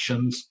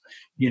actions,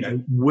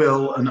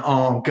 will and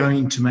are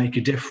going to make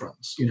a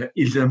difference.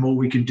 Is there more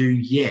we can do?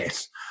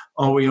 Yes.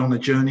 Are we on a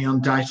journey?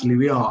 Undoubtedly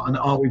we are. And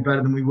are we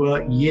better than we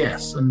were?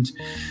 Yes. And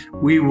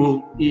we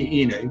will,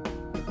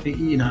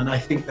 and I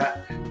think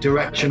that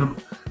direction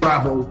of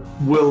travel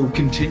will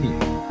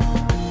continue.